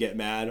wife can get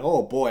mad.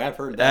 Oh boy, I've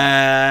heard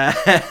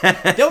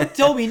that. Don't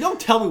tell me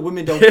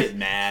women don't get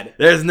mad.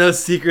 There's no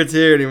secrets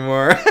here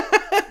anymore.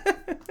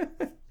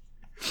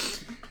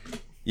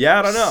 Yeah,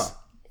 I don't know.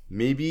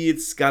 Maybe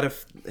it's got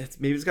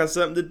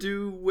something to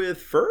do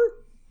with fur.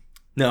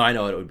 No, I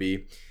know what it would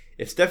be.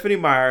 If Stephenie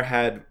Meyer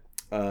had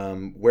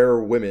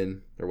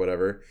women or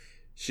whatever,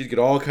 she'd get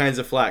all kinds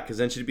of flack, because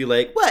then she'd be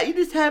like, "What? You're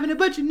just having a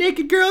bunch of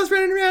naked girls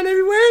running around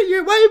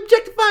everywhere? Why are you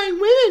objectifying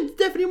women,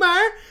 Stephenie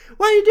Meyer?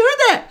 Why are you doing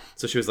that?"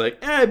 So she was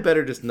like, I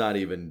better just not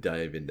even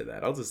dive into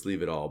that. I'll just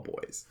leave it all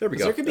boys. There we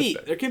go.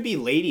 There could be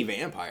lady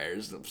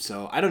vampires.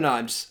 So I don't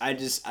know.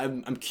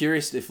 I'm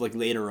curious if, like,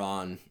 later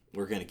on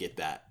we're gonna get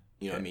that.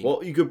 You know what I mean?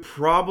 Well, you could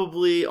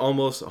probably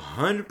almost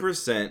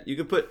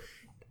 100%.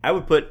 I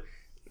would put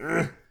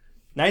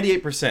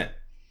 98%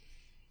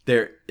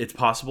 there. It's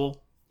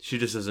possible. She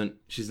just doesn't.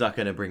 She's not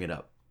going to bring it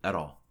up at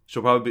all.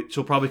 She'll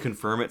probably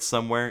confirm it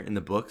somewhere in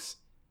the books,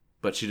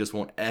 but she just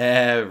won't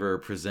ever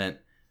present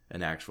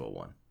an actual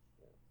one.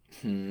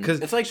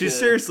 Because it's like she's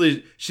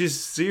seriously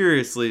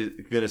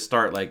going to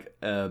start like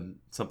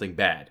something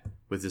bad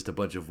with just a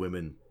bunch of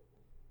women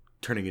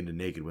turning into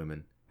naked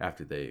women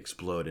after they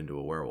explode into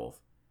a werewolf.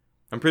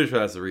 I'm pretty sure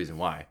that's the reason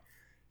why.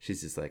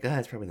 She's just like,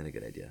 it's probably not a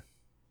good idea.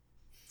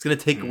 It's going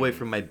to take away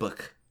from my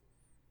book.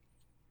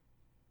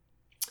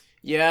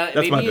 Yeah,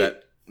 that's my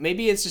bet.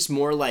 Maybe it's just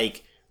more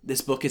like this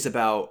book is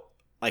about,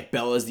 like,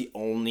 Bella's the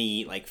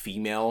only, like,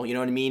 female, you know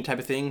what I mean, type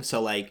of thing. So,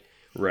 like...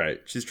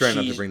 Right. She's trying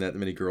not to bring that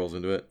many girls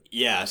into it.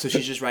 Yeah, so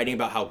she's just writing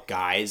about how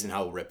guys and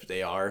how ripped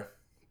they are.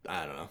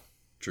 I don't know.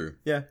 True.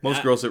 Yeah,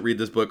 most girls that read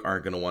this book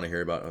aren't going to want to hear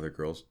about other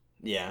girls.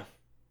 Yeah,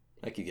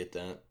 I could get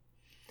that.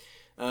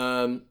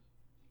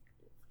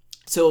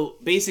 So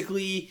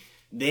basically,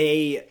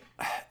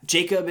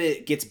 Jacob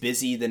gets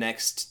busy the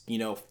next,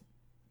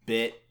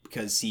 bit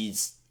because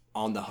he's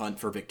on the hunt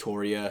for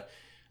Victoria.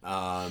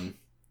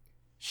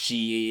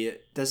 She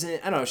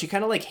doesn't, I don't know, she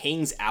kind of like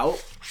hangs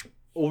out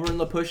over in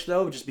La Push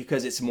though, just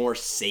because it's more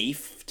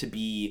safe to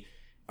be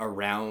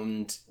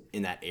around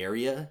in that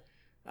area.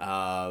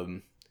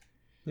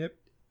 Yep.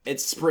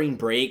 It's spring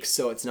break,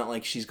 so it's not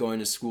like she's going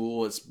to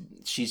school.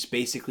 She's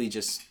basically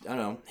just, I don't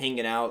know,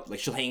 hanging out. Like,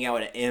 she'll hang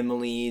out at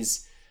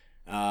Emily's.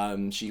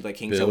 She like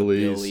hangs out with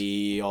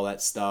Billy, all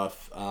that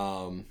stuff.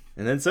 And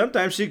then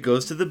sometimes she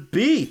goes to the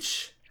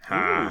beach. Ha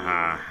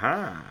ha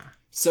ha.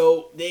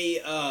 So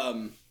they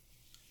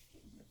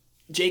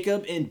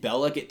Jacob and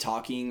Bella get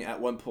talking at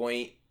one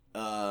point.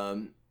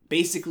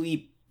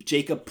 Basically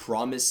Jacob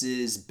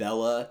promises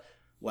Bella,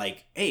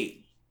 like,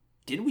 hey,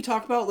 didn't we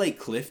talk about, like,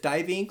 cliff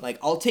diving? Like,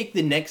 I'll take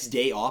the next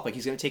day off. Like,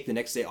 he's gonna take the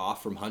next day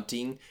off from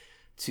hunting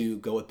to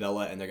go with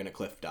Bella, and they're gonna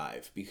cliff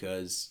dive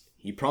because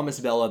He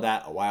promised Bella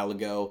that a while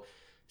ago,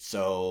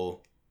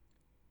 so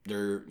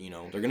they're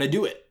gonna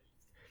do it.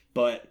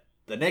 But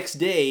the next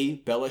day,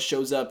 Bella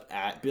shows up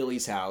at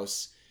Billy's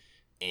house,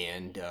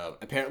 and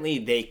apparently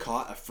they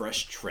caught a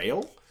fresh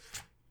trail,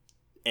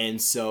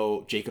 and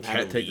so Jacob had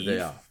to leave. Can't take the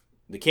day off.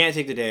 They can't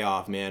take the day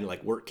off, man.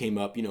 Like, work came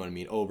up, you know what I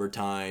mean?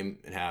 Overtime,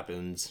 it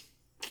happens.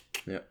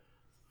 Yep.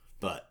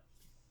 But,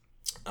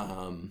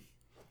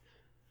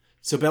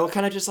 so Bella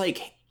kind of just,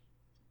 like,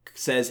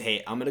 says,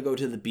 hey, I'm going to go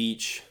to the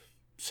beach.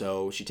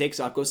 So she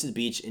takes off, goes to the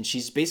beach, and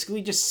she's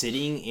basically just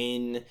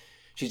sitting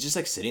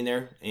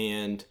there,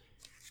 and,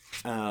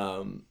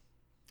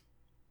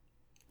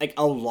 like,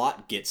 a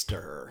lot gets to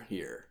her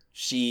here.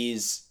 She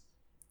was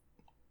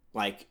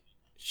like,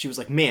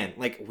 man,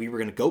 like, we were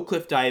going to go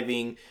cliff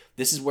diving.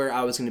 This is where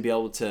I was going to be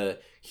able to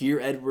hear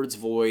Edward's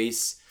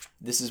voice.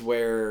 This is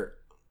where,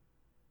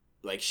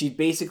 like, she's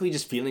basically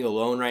just feeling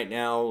alone right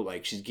now.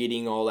 Like, she's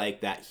getting all,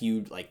 like, that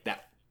huge, like,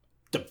 that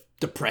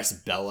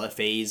depressed Bella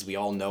phase. We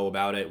all know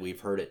about it.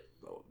 We've heard it,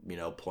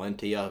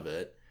 plenty of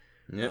it.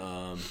 Yep.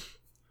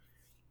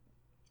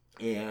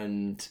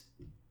 And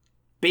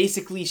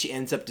basically she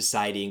ends up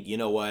deciding, you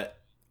know what?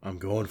 I'm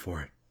going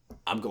for it.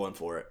 I'm going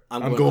for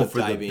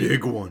the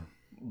big one.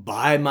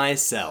 By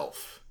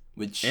myself.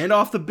 And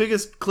off the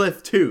biggest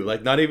cliff, too.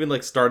 Like, not even,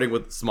 like, starting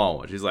with the small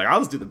one. She's like, I'll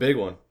just do the big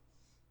one.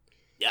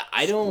 Yeah,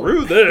 I don't...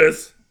 Screw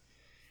this!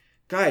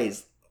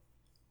 Guys,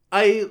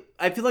 I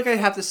feel like I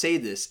have to say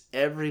this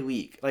every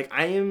week. Like,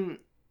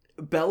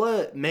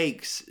 Bella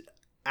makes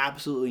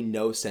absolutely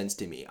no sense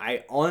to me.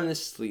 I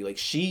honestly, like,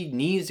 she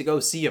needs to go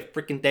see a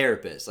freaking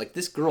therapist. Like,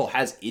 this girl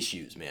has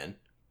issues, man.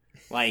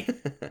 Like...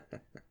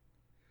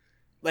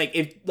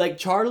 Like,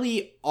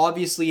 Charlie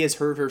obviously has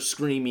heard her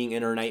screaming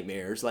in her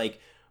nightmares,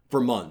 like,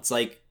 for months.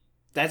 Like,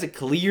 that's a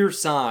clear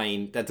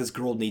sign that this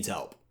girl needs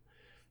help.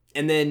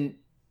 And then,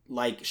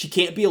 like, she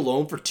can't be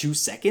alone for 2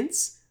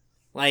 seconds?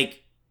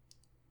 Like,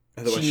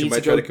 otherwise she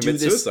might try to commit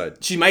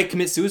suicide. She might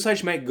commit suicide.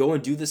 She might go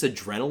and do this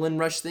adrenaline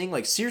rush thing.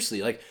 Like,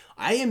 seriously, like,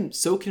 I am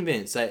so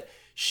convinced that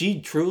she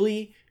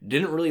truly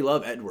didn't really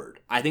love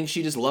Edward. I think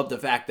she just loved the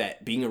fact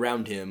that being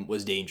around him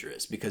was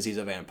dangerous because he's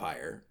a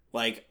vampire.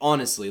 Like,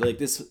 honestly, like,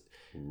 this...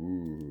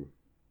 Ooh.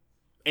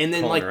 And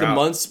then, like,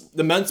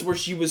 the months where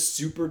she was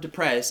super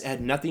depressed had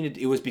nothing to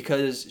do. It was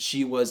because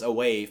she was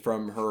away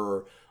from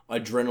her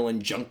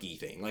adrenaline junkie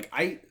thing. Like,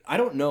 I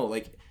don't know.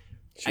 Like,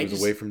 she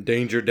was away from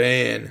Danger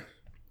Dan.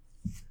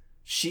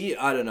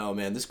 I don't know,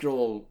 man. This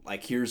girl,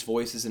 like, hears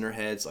voices in her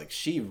head. Like,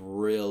 she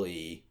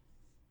needed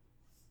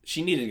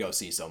to go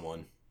see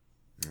someone.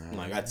 I don't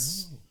know.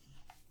 That's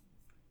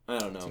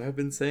what I've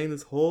been saying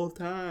this whole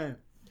time.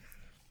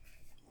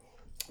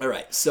 All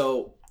right,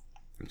 so...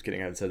 I'm just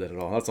kidding. I haven't said that at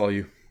all. That's all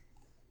you.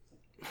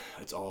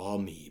 It's all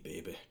me,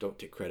 baby. Don't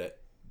take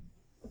credit.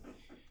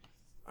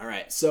 All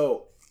right,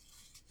 so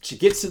she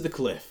gets to the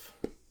cliff.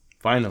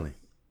 Finally.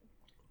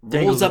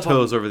 Dangles her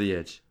toes over the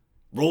edge.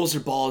 Rolls her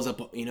balls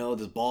up,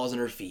 the balls in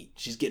her feet.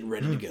 She's getting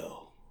ready to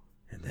go.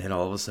 And then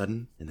all of a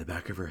sudden, in the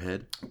back of her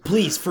head...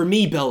 Please, for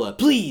me, Bella.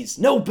 Please.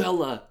 No,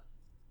 Bella.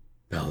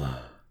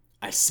 Bella.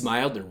 I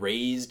smiled and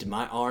raised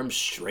my arms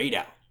straight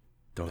out.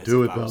 Don't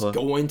do it, Bella. I was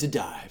going to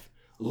dive.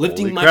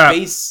 Lifting my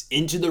face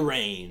into the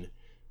rain.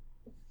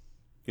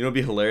 You know what'd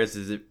be hilarious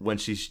is when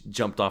she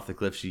jumped off the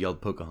cliff, she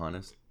yelled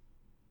Pocahontas.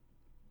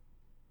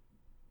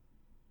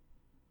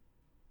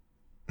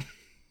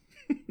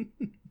 Do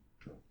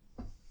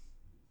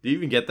you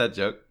even get that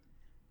joke?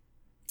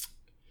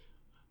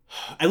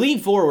 I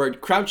leaned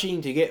forward,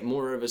 crouching to get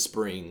more of a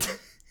spring,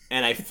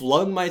 and I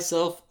flung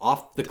myself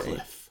off the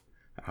cliff.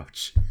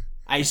 Ouch.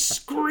 I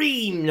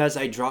screamed as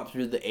I dropped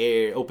through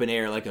the open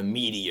air like a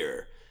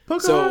meteor.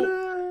 Pocahontas! So,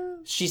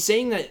 she's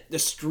saying that the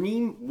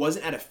stream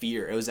wasn't out of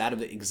fear. It was out of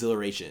the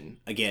exhilaration.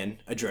 Again,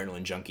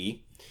 adrenaline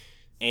junkie.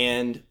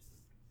 And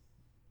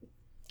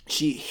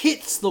she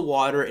hits the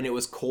water, and it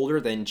was colder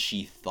than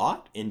she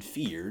thought and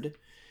feared.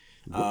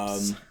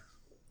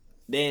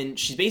 Then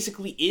she's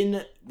basically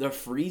in the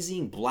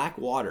freezing black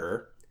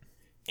water.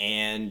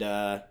 And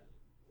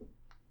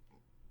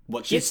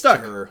what gets to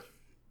her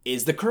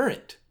is the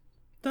current.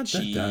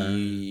 She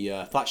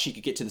thought she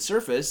could get to the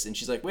surface, and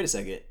she's like, wait a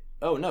second.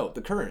 Oh, no,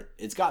 the current.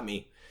 It's got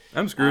me.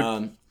 I'm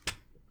screwed.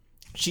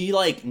 She's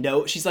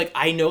like,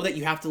 I know that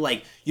you have to,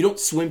 like, you don't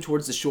swim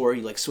towards the shore.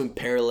 You, like, swim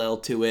parallel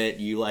to it.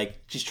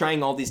 She's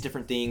trying all these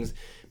different things,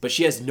 but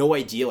she has no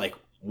idea, like,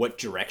 what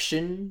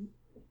direction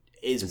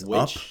is which.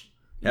 Up?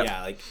 Yep.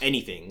 Yeah, like,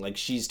 anything. Like,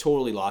 she's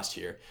totally lost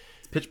here.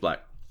 It's pitch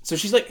black. So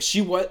she's like,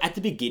 she was, at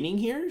the beginning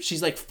here,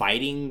 she's, like,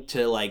 fighting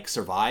to, like,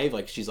 survive.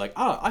 Like, she's like,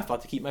 I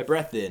fought to keep my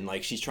breath in.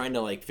 Like, she's trying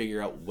to, like,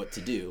 figure out what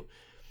to do.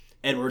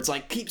 Edward's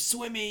like, keep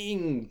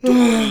swimming.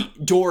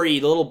 Dory,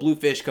 the little blue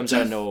fish, comes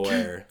out of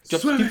nowhere.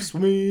 Just keep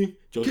swimming.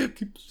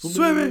 Keep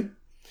swimming.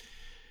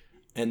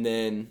 And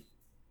then,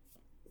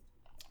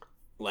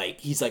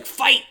 like, he's like,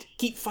 fight.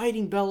 Keep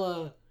fighting,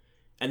 Bella.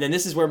 And then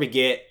this is where we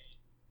get,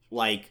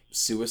 like,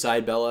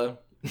 suicide Bella.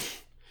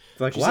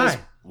 Like, why? Says,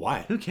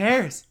 why? Who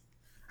cares?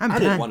 I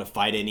didn't want to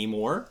fight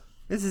anymore.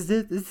 This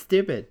is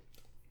stupid.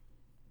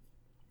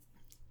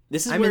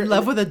 This is I'm in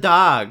love with a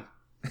dog.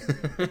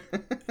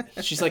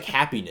 She's like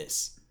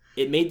happiness.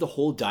 It made the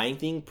whole dying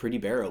thing pretty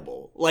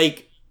bearable.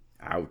 Like,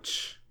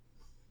 ouch.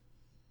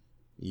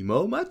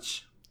 Emo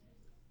much?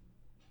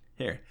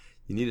 Here,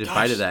 you need to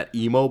bite of that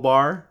emo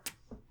bar.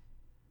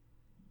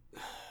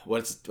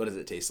 What does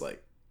it taste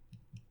like?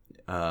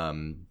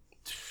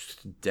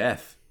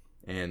 Death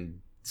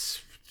and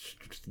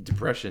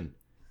depression.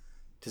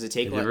 Does it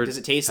taste like?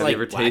 Have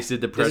you ever tasted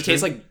depression? Does it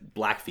taste like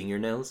black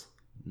fingernails?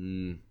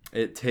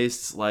 It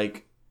tastes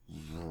like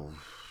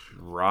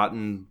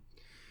rotten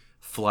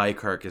fly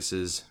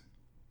carcasses.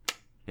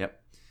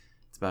 Yep,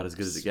 it's about as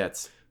good as it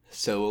gets.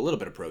 So a little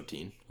bit of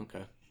protein.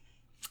 Okay.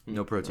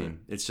 No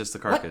protein. It's just the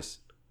carcass.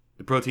 What?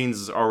 The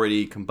protein's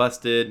already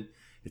combusted.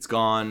 It's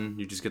gone.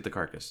 You just get the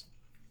carcass.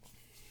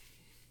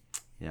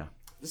 Yeah.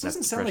 This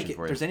doesn't sound like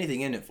there's anything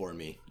in it for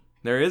me.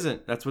 There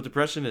isn't. That's what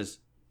depression is.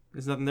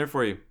 There's nothing there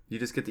for you. You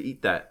just get to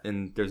eat that,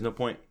 and there's no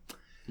point.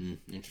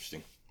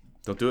 Interesting.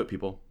 Don't do it,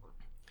 people.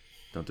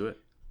 Don't do it.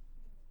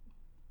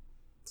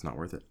 It's not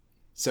worth it.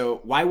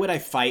 So why would I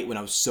fight when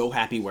I was so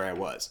happy where I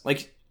was?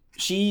 Like,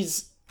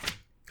 she's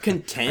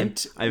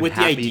content with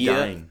the idea.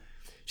 Dying.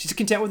 She's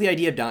content with the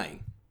idea of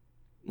dying.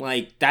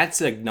 Like,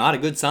 that's not a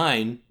good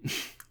sign.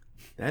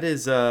 That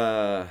is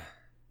not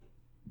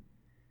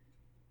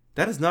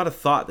a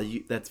thought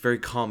that's very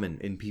common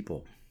in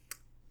people.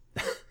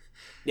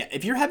 Yeah,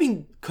 if you're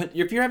having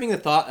the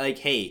thought like,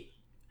 hey,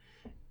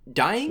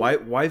 dying,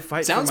 why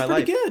fight sounds for my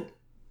pretty life? Good.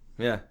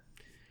 Yeah,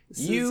 this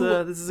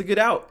is a good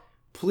out.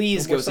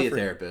 Please go see a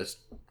therapist.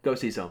 Go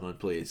see someone,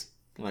 please.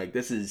 Like,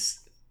 this is,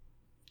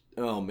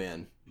 oh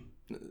man,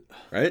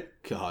 right?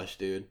 Gosh,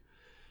 dude,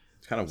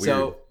 it's kind of weird.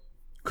 So,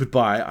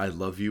 goodbye, I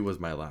love you was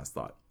my last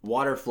thought.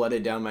 Water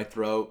flooded down my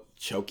throat,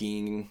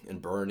 choking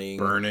and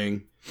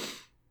burning.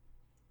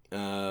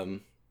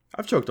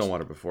 I've choked on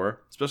water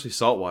before, especially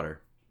salt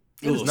water.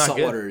 Salt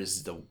water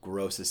is the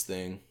grossest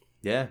thing.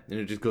 Yeah, and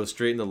it just goes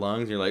straight in the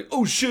lungs, and you're like,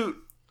 oh shoot!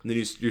 And then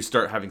you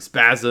start having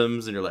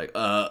spasms, and you're like,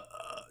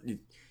 you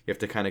have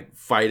to kind of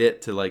fight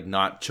it to like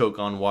not choke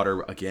on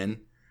water again.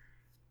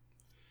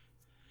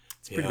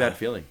 It's a pretty bad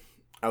feeling.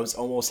 I was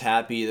almost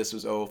happy this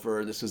was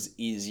over. This was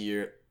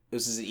easier.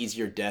 This is an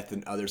easier death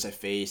than others I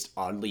faced.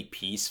 Oddly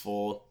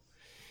peaceful.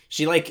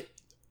 She like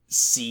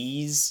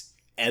sees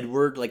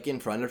Edward like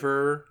in front of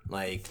her,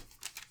 like,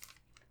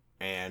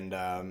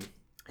 and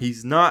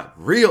he's not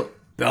real,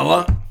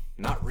 Bella.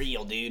 Not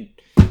real, dude.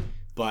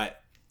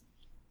 But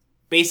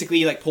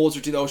basically, like, pulls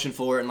her to the ocean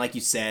floor, and like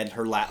you said,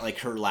 her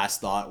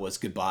last thought was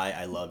goodbye,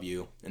 I love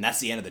you, and that's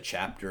the end of the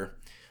chapter.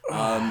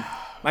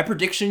 My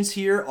predictions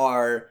here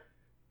are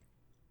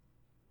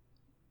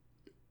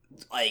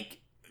like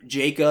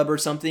Jacob or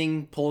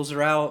something pulls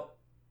her out.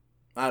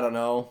 I don't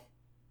know.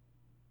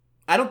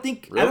 I don't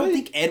think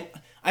Ed.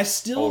 I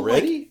still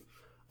already.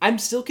 I'm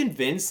still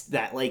convinced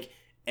that like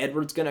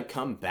Edward's gonna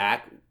come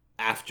back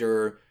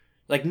after,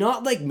 like,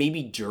 not like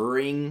maybe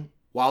during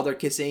while they're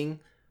kissing,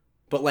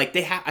 but like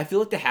I feel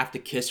like they have to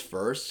kiss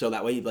first, so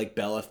that way like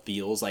Bella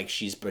feels like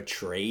she's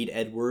betrayed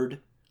Edward.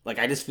 Like,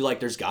 I just feel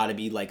like there's got to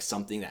be like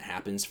something that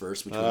happens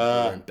first between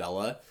her and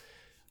Bella.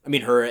 I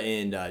mean, her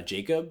and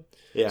Jacob.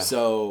 Yeah.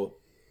 So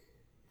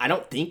I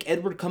don't think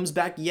Edward comes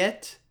back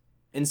yet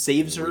and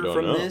saves her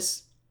from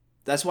this.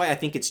 That's why I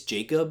think it's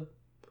Jacob.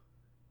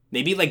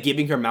 Maybe like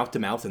giving her mouth to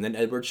mouth, and then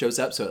Edward shows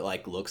up, so it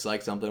like looks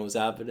like something was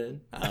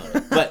happening. I don't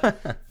know,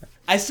 but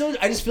I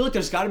just feel like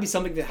there's got to be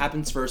something that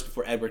happens first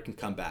before Edward can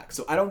come back.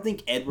 So I don't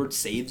think Edward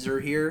saves her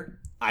here.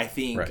 I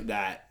think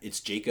that it's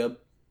Jacob,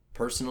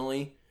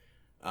 personally.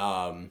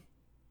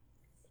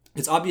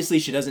 It's obviously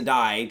she doesn't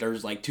die.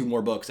 There's like 2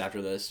 more books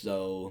after this,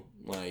 so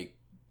like,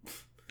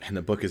 and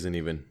the book isn't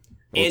even.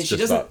 Well, and she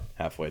doesn't about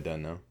halfway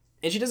done now.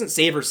 And she doesn't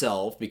save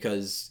herself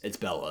because it's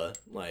Bella.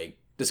 Like,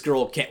 this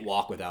girl can't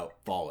walk without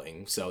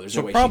falling, so there's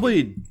no way. She'll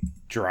probably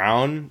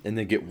drown and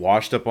then get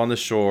washed up on the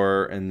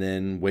shore and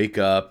then wake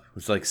up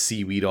with like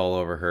seaweed all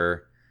over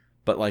her,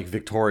 but like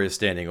Victoria's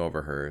standing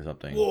over her or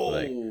something. Whoa.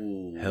 Like,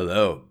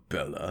 hello,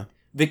 Bella.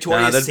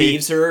 Victoria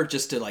saves her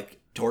just to like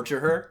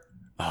torture her.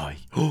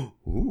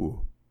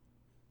 Ooh.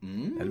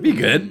 That'd be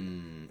good.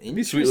 That'd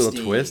be a sweet little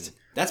twist.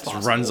 That's possible.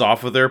 Just runs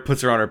off with her,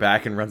 puts her on her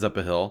back, and runs up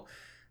a hill.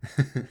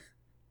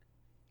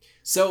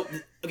 So,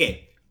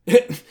 okay.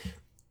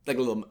 Like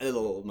a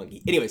little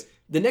monkey. Anyways,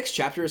 the next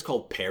chapter is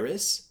called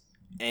Paris.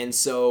 And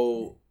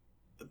so,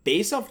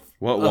 based off...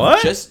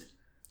 What?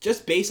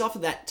 Just based off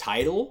of that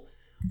title,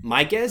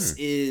 my guess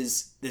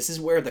is this is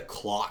where the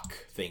clock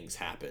things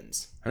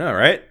happens. I know,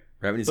 right?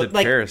 Right when you said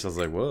like, Paris, I was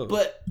like, whoa.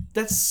 But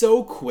that's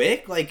so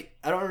quick. Like,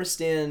 I don't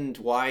understand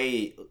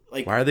why...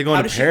 Like, why are they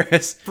going to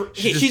Paris?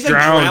 She's like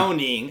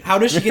drowning. How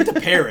does she get to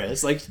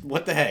Paris? Like,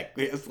 what the heck?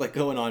 It's like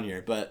going on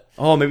here, but...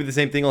 Oh, maybe the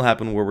same thing will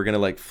happen where we're going to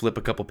like flip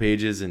a couple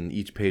pages and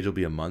each page will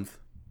be a month.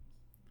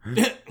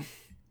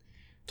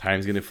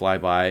 Time's going to fly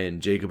by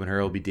and Jacob and her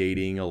will be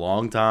dating a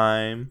long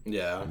time.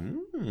 Yeah.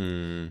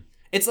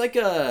 It's like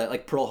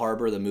Pearl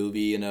Harbor, the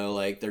movie, you know,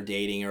 like they're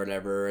dating or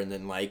whatever, and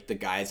then like the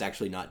guy's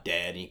actually not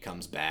dead and he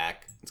comes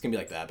back. It's gonna be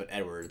like that, but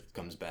Edward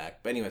comes back.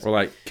 But anyways, or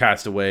like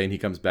Castaway and he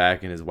comes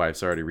back and his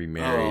wife's already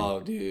remarried.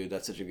 Oh, dude,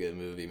 that's such a good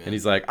movie, man. And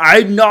he's like,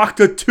 I knocked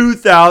a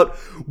tooth out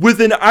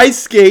with an ice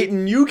skate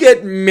and you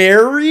get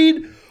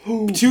married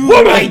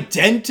to my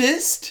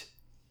dentist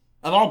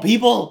of all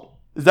people.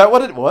 Is that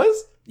what it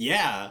was?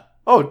 Yeah.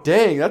 Oh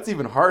dang, that's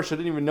even harsh. I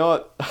didn't even know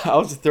it. I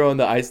was just throwing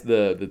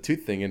the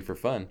tooth thing in for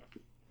fun.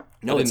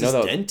 No, it's his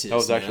dentist. That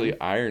was actually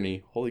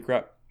irony. Holy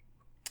crap.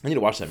 I need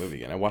to watch that movie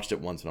again. I watched it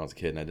once when I was a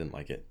kid and I didn't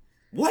like it.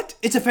 What?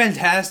 It's a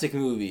fantastic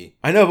movie.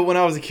 I know, but when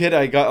I was a kid,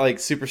 I got like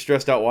super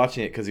stressed out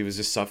watching it because he was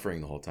just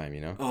suffering the whole time,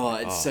 you know? Oh,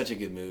 it's such a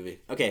good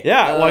movie. Okay.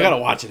 Yeah, well, I gotta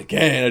watch it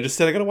again. I just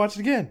said I gotta watch it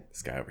again.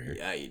 This guy over here.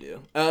 Yeah, you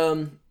do.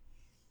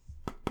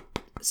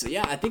 So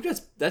yeah, I think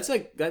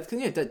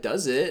that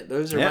does it.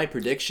 Those are my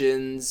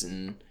predictions,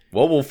 and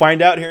well, we'll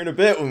find out here in a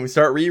bit when we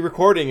start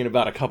re-recording in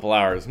about a couple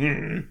hours.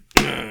 Go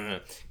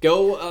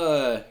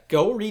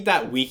read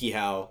that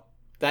WikiHow.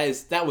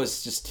 That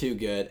was just too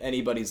good.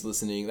 Anybody's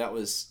listening, that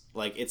was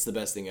like, it's the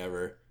best thing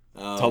ever.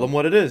 Tell them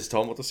what it is.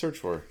 Tell them what to search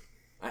for.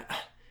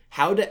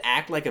 How to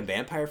act like a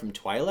vampire from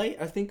Twilight,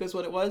 I think is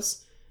what it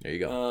was. There you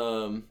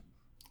go.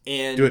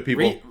 And do it,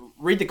 people.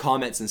 Read the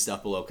comments and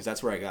stuff below, because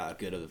that's where I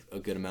got a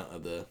good amount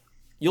of the.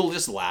 You'll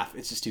just laugh.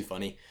 It's just too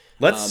funny.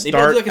 Let's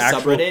start like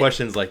actual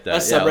questions like that. A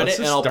subreddit,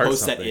 and I'll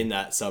post that in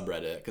that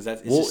subreddit because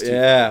that's just too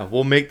funny.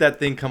 We'll make that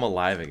thing come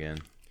alive again.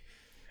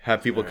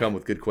 Have people come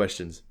with good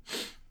questions.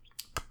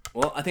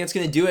 Well, I think that's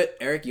gonna do it.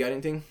 Eric, you got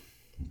anything?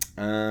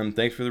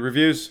 Thanks for the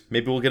reviews.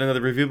 Maybe we'll get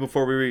another review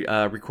before we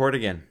record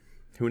again.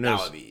 Who knows?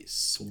 That would be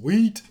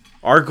sweet.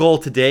 Our goal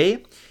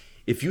today,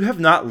 if you have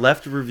not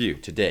left a review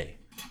today,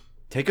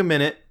 take a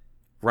minute,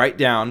 write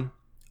down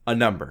a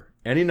number.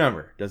 Any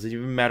number. Doesn't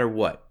even matter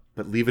what.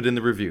 But leave it in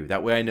the review.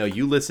 That way I know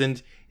you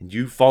listened and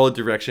you followed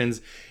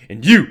directions.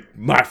 And you,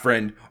 my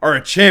friend, are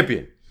a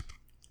champion.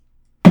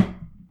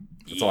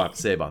 That's all I have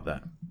to say about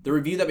that. The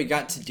review that we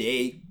got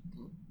today...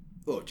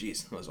 Oh,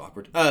 jeez. That was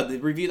awkward. The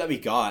review that we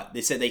got,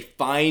 they said they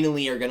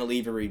finally are going to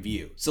leave a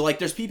review. So, like,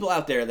 there's people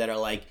out there that are,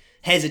 like,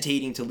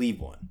 hesitating to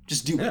leave one.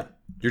 Just do it.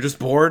 You're just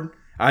bored,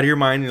 out of your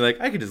mind. You're like,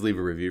 I could just leave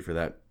a review for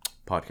that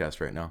podcast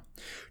right now.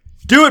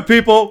 Do it,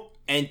 people!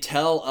 And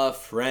tell a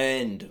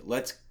friend.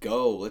 Let's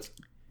go. Let's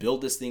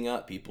build this thing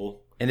up,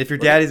 people. And if your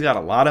daddy's got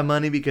a lot of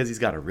money because he's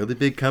got a really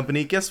big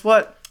company, guess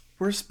what?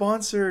 We're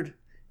sponsored.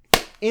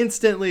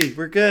 Instantly.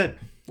 We're good.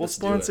 We'll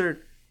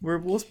sponsor.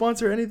 We'll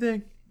sponsor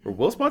anything. Or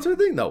we'll sponsor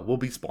anything? No, we'll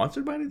be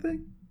sponsored by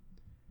anything.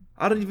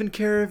 I don't even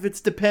care if it's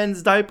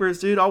Depends diapers,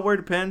 dude. I'll wear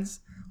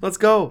Depends. Let's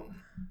go.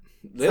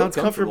 Sounds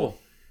comfortable.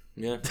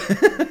 Yeah.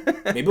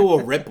 Maybe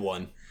we'll rip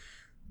one.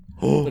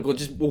 Like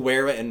we'll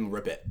wear it and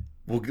rip it.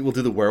 We'll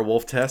do the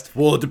werewolf test.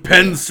 Will it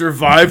Depends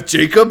survive,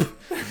 Jacob?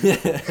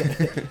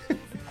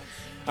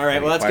 All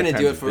right, well, that's going to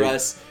do it for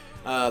us.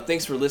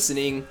 Thanks for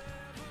listening.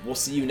 We'll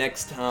see you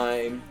next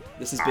time.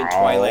 This has been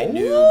Twilight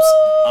Noobs.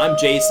 I'm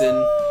Jason.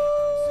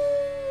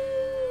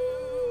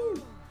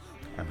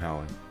 I'm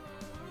Howard.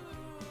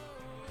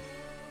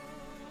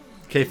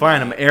 Okay,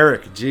 fine. I'm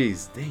Eric.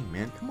 Jeez. Dang,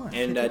 man. Come on.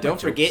 And don't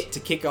forget to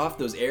kick off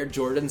those Air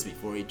Jordans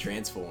before you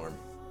transform.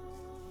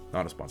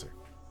 Not a sponsor.